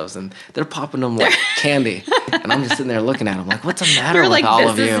black olives, and they're popping them like candy. And I'm just sitting there looking at them like, what's the matter with all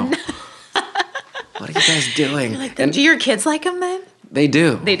of you? What are you guys doing? And do your kids like them then? They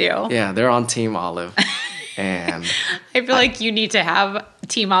do. They do? Yeah, they're on Team Olive. And I feel like you need to have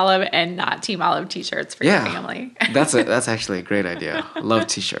Team Olive and not Team Olive t-shirts for your family. That's actually a great idea. Love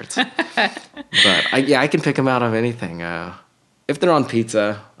t-shirts. But I can pick them out of anything. If they're on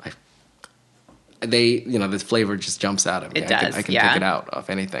pizza, the flavor just jumps out at me. It does, I can pick it out of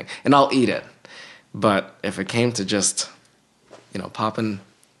anything. And I'll eat it. But if it came to just, popping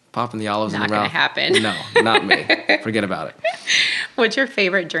the olives in the mouth. Not gonna happen. No, not me. Forget about it. What's your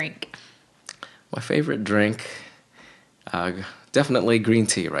favorite drink? My favorite drink, definitely green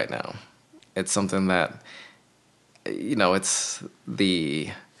tea right now. It's something that, it's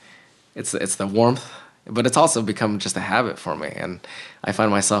the warmth, but it's also become just a habit for me. And I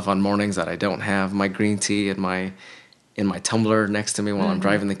find myself on mornings that I don't have my green tea in my tumbler next to me while I'm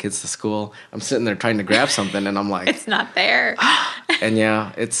driving the kids to school. I'm sitting there trying to grab something, and I'm like, it's not there. And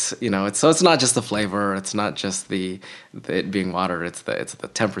it's not just the flavor, it's not just it being water, it's the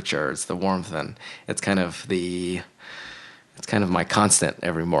temperature, it's the warmth, and it's kind of the it's kind of my constant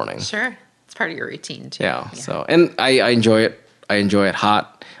every morning. Sure. It's part of your routine too. Yeah. So, and I enjoy it. I enjoy it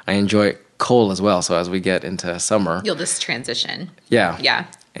hot. I enjoy it cold as well. So as we get into summer, You'll just transition. yeah. Yeah.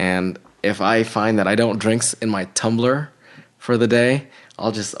 And if I find that I don't drink in my tumbler for the day,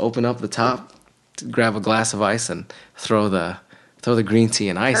 I'll just open up the top, grab a glass of ice, and throw the green tea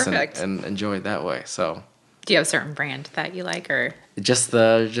and ice and enjoy it that way. So, do you have a certain brand that you like, or just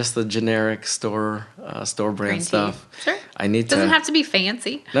the generic store brand green stuff? tea? Sure. I need Doesn't have to be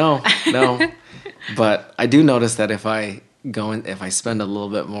fancy. No. But I do notice that if I spend a little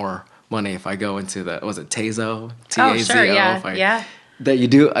bit more money, if I go into was it Tazo? Oh, sure, yeah. That you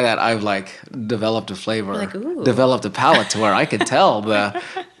do that, I've like developed a flavor, like, ooh. developed a palate to where I could tell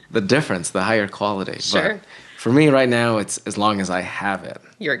the difference, the higher quality. Sure. But for me right now, it's as long as I have it.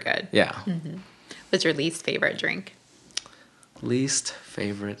 You're good. Yeah. Mm-hmm. What's your least favorite drink? Least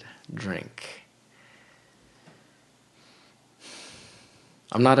favorite drink.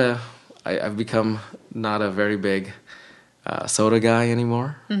 I've become not a very big soda guy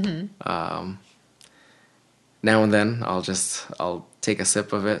anymore. Mm-hmm. Now and then I'll take a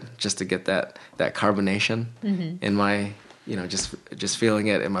sip of it just to get that carbonation in my, just feeling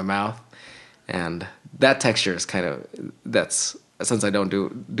it in my mouth. And that texture is that's, since I don't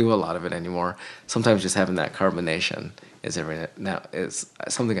do a lot of it anymore, sometimes just having that carbonation is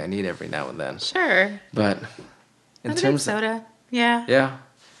something I need every now and then. Sure. But in terms of soda, yeah. Yeah.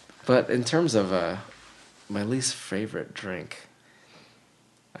 But in terms of my least favorite drink,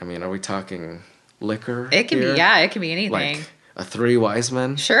 I mean, are we talking liquor? It can here? be, yeah, it can be anything. Like a Three Wise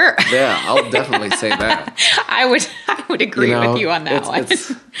Men? Sure. Yeah, I'll definitely say that. I would agree with you on that one.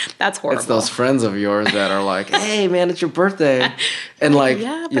 That's horrible. It's those friends of yours that are like, hey, man, it's your birthday. And like,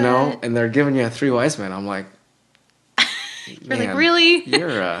 yeah, and they're giving you a Three Wise Men. I'm like, you're like, really?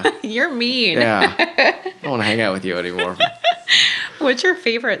 You're you're mean. Yeah. I don't want to hang out with you anymore. What's your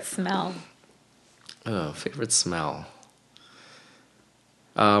favorite smell? Oh, favorite smell.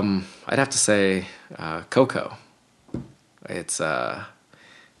 I'd have to say cocoa. It's I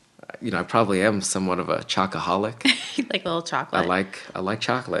probably am somewhat of a chocoholic. You like a little chocolate. I like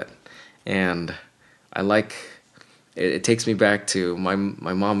chocolate, and I like it takes me back to my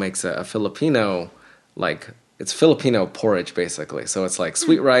mom makes a Filipino, like it's Filipino porridge basically. So it's like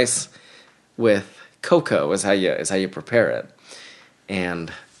sweet rice with cocoa is how you prepare it.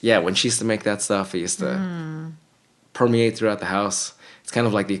 And yeah, when she used to make that stuff, it used to permeate throughout the house. It's kind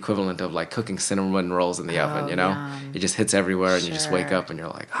of like the equivalent of like cooking cinnamon rolls in the oven, Yum. It just hits everywhere, and you just wake up and you're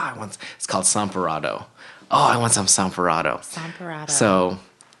like, it's called samparado. Oh, I want some samparado. Samparado. So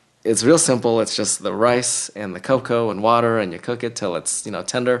it's real simple. It's just the rice and the cocoa and water, and you cook it till it's,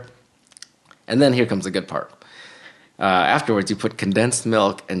 tender. And then here comes the good part. Afterwards, you put condensed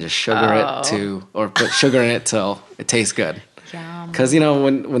milk and just put sugar in it till it tastes good. Because when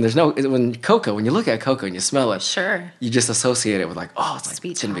you look at cocoa and you smell it, sure, you just associate it with like, oh, it's like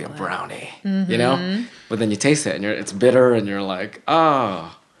sweet it's gonna be a chocolate. brownie, But then you taste it and it's bitter, and you're like,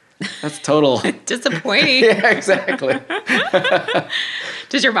 oh, that's total disappointing. Yeah, exactly.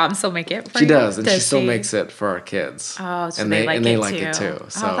 Does your mom still make it for she you? does, and she still makes it for our kids. Oh, so and they like it too.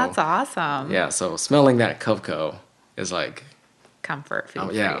 So that's awesome. Yeah, so smelling that cocoa is like comfort food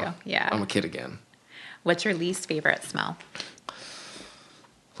for yeah, you. Yeah, I'm a kid again. What's your least favorite smell?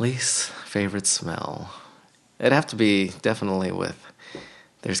 Least favorite smell. It'd have to be definitely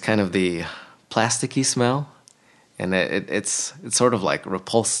there's kind of the plasticky smell, and it's sort of like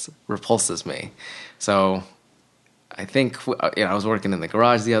repulses me. So I think I was working in the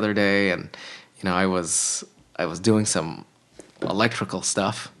garage the other day, and I was doing some electrical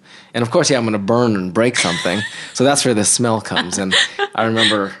stuff, and of course, I'm going to burn and break something. So that's where the smell comes. And I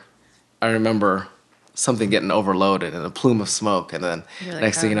remember something getting overloaded and a plume of smoke, and then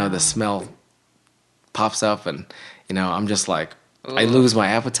next thing you know, the smell pops up, and I'm just like, ooh. I lose my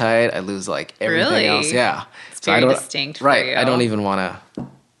appetite, I lose like everything else. Yeah, it's very distinct for you. I don't even want to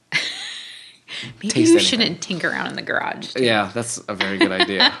maybe you shouldn't tinker around in the garage too. Yeah, that's a very good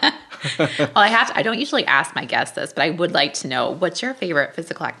idea. Well, I don't usually ask my guests this, but I would like to know, what's your favorite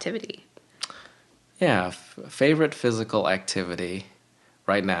physical activity? Yeah, favorite physical activity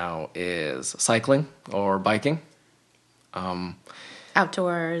right now is cycling or biking.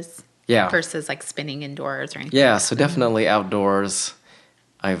 Outdoors. Yeah. Versus like spinning indoors or anything. Yeah, so definitely outdoors.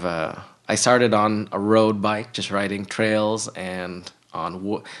 I started on a road bike, just riding trails and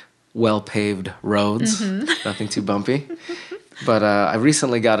on well-paved roads, nothing too bumpy. But I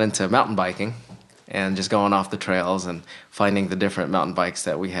recently got into mountain biking and just going off the trails and finding the different mountain bikes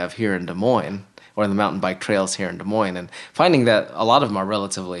that we have here in Des Moines, or the mountain bike trails here in Des Moines, and finding that a lot of them are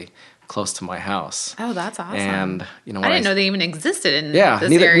relatively close to my house. Oh, that's awesome. And, you know, I didn't know they even existed in yeah, this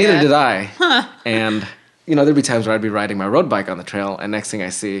neither area. did I. Huh. And, you know, there'd be times where I'd be riding my road bike on the trail, and next thing I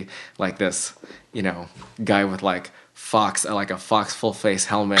see, like this, you know, guy with like a Fox full face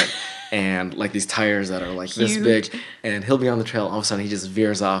helmet and like these tires that are like this big, and he'll be on the trail. All of a sudden, he just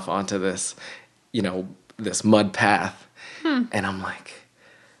veers off onto this, you know, this mud path, and I'm like,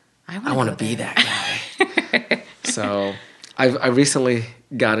 I want to be that guy. So I recently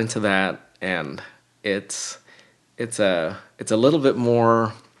got into that, and it's a little bit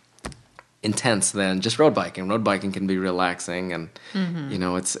more intense than just road biking. Road biking can be relaxing, and you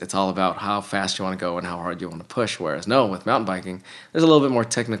know, it's all about how fast you want to go and how hard you want to push. Whereas with mountain biking, there's a little bit more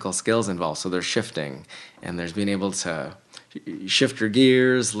technical skills involved. So there's shifting, and there's being able to shift your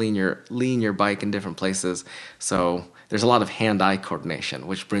gears, lean your bike in different places. So there's a lot of hand-eye coordination,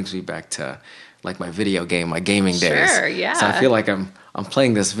 which brings me back to like my gaming days. Sure, yeah. So I feel like I'm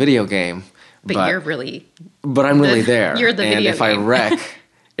playing this video game, but I'm really there. You're the and video if game. I wreck,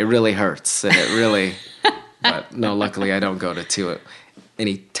 it really hurts, and it really. But no, luckily I don't go to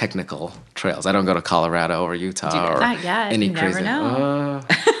any technical trails. I don't go to Colorado or Utah or any you crazy. Never know.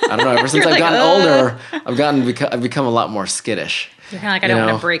 I don't know. Ever since I've gotten older, I've become a lot more skittish. You're kind of like, I don't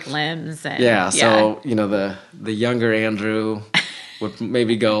want to break limbs. And, So you know, the younger Andrew would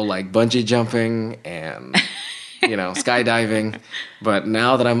maybe go like bungee jumping and you know, skydiving. But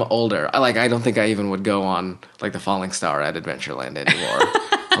now that I'm older, I don't think I even would go on like the Falling Star at Adventureland anymore.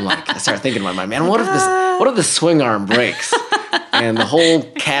 I'm like, I start thinking in my mind, man, what if the swing arm breaks and the whole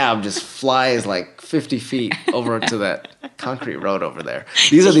cab just flies like 50 feet over to that concrete road over there?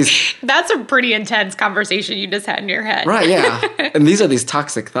 That's a pretty intense conversation you just had in your head. Right, yeah. And these are these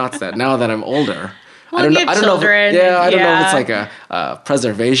toxic thoughts that now that I'm older, I don't know if it's like a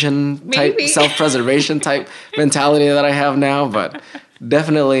preservation type, self-preservation type mentality that I have now, but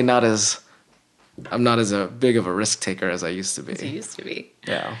definitely I'm not as big of a risk taker as I used to be. As you used to be.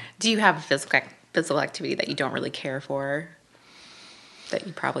 Yeah. Do you have a physical activity that you don't really care for, that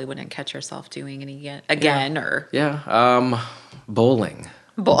you probably wouldn't catch yourself doing again? Or bowling.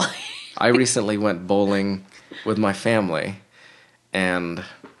 Bowling. I recently went bowling with my family, and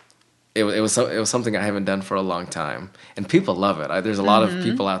it was something I haven't done for a long time, and people love it. There's a lot of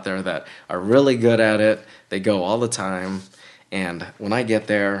people out there that are really good at it. They go all the time, and when I get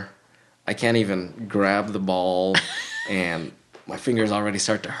there, I can't even grab the ball, and my fingers already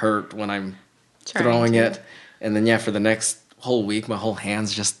start to hurt when I'm throwing it. And then for the next whole week, my whole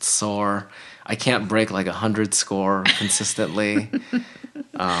hand's just sore. I can't break like 100 score consistently.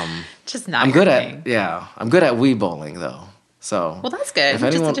 Just not. I'm good at Wii bowling though. So well, that's good. If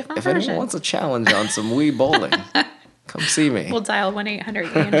anyone wants a challenge on some Wii bowling, come see me. We'll dial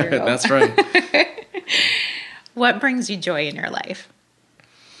 1-800-ANDREW. That's right. What brings you joy in your life?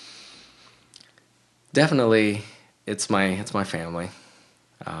 Definitely, it's my family.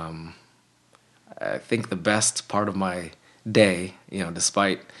 I think the best part of my day, you know,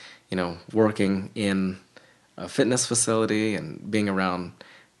 despite, you know, working in a fitness facility and being around,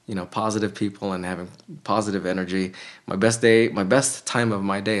 you know, positive people and having positive energy, my best time of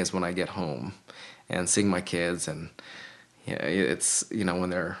my day is when I get home and seeing my kids, and it's, you know, when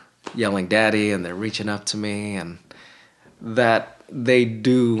they're yelling daddy and they're reaching up to me, and that they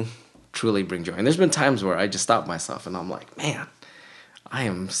do truly bring joy. And there's been times where I just stop myself and I'm like, man, I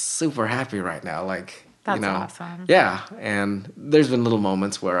am super happy right now. Like, that's you know, awesome. Yeah. And there's been little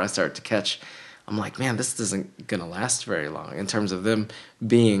moments where I start to catch, I'm like, man, this isn't going to last very long in terms of them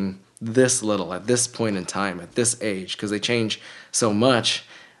being this little at this point in time, at this age, because they change so much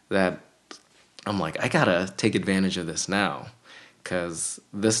that I'm like, I got to take advantage of this now, because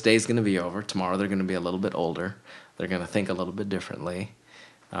this day's going to be over. Tomorrow they're going to be a little bit older. They're going to think a little bit differently.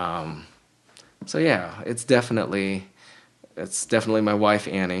 So yeah, it's definitely my wife,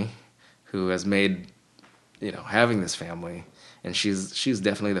 Annie, who has made, you know, having this family, and she's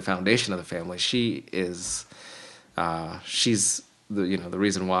definitely the foundation of the family. She is, she's the, you know, the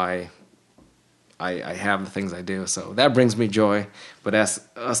reason why I have the things I do. So that brings me joy. But as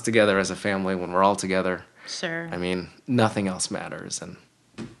us together as a family, when we're all together, sure. I mean, nothing else matters. And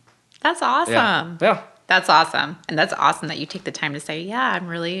that's awesome. Yeah. That's awesome. And that's awesome that you take the time to say,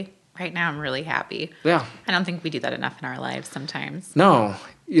 right now I'm really happy. Yeah. I don't think we do that enough in our lives sometimes. No,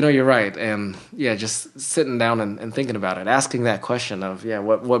 you know, you're right. And yeah, just sitting down and thinking about it, asking that question of,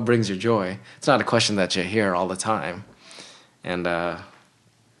 what brings you joy? It's not a question that you hear all the time. And,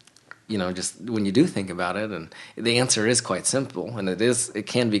 you know, just when you do think about it, and the answer is quite simple, and it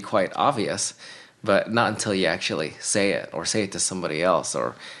can be quite obvious, but not until you actually say it, or say it to somebody else,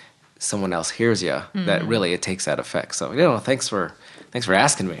 or someone else hears you, that really it takes that effect. So, thanks for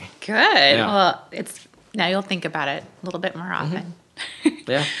asking me. Good. Yeah. Well, now you'll think about it a little bit more often.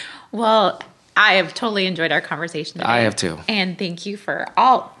 Yeah. Well, I have totally enjoyed our conversation today. I have too. And thank you for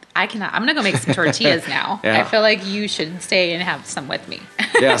all. I'm going to go make some tortillas now. Yeah. I feel like you should stay and have some with me.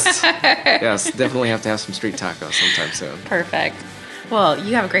 Yes. Yes. Definitely have to have some street tacos sometime soon. Perfect. Well,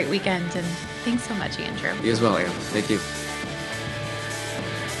 you have a great weekend, and thanks so much, Andrew. You as well, Ann. Thank you.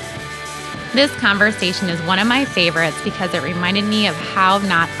 This conversation is one of my favorites because it reminded me of how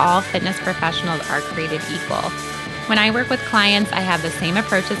not all fitness professionals are created equal. When I work with clients, I have the same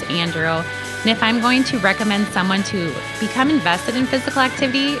approach as Andrew. And if I'm going to recommend someone to become invested in physical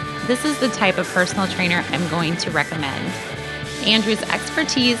activity, this is the type of personal trainer I'm going to recommend. Andrew's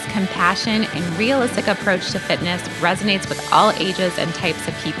expertise, compassion, and realistic approach to fitness resonates with all ages and types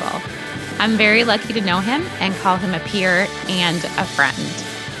of people. I'm very lucky to know him and call him a peer and a friend.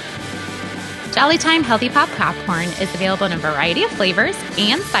 Jolly Time Healthy Pop Popcorn is available in a variety of flavors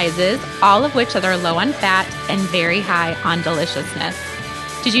and sizes, all of which are low on fat and very high on deliciousness.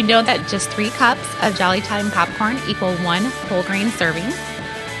 Did you know that just 3 cups of Jolly Time popcorn equal 1 whole grain serving?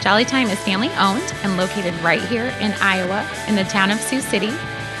 Jolly Time is family owned and located right here in Iowa in the town of Sioux City.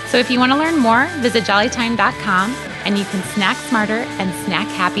 So if you want to learn more, visit jollytime.com and you can snack smarter and snack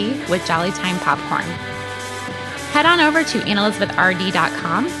happy with Jolly Time popcorn. Head on over to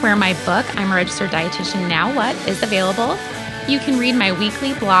AnnElizabethRD.com where my book, I'm a Registered Dietitian Now What, is available. You can read my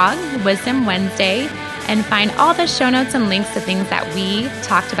weekly blog, Wisdom Wednesday, and find all the show notes and links to things that we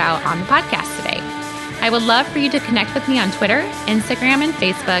talked about on the podcast today. I would love for you to connect with me on Twitter, Instagram, and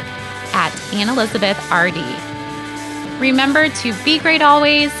Facebook at AnnElizabethRD. Remember to be great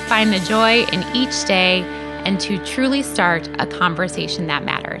always, find the joy in each day, and to truly start a conversation that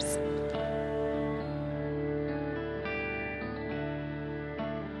matters.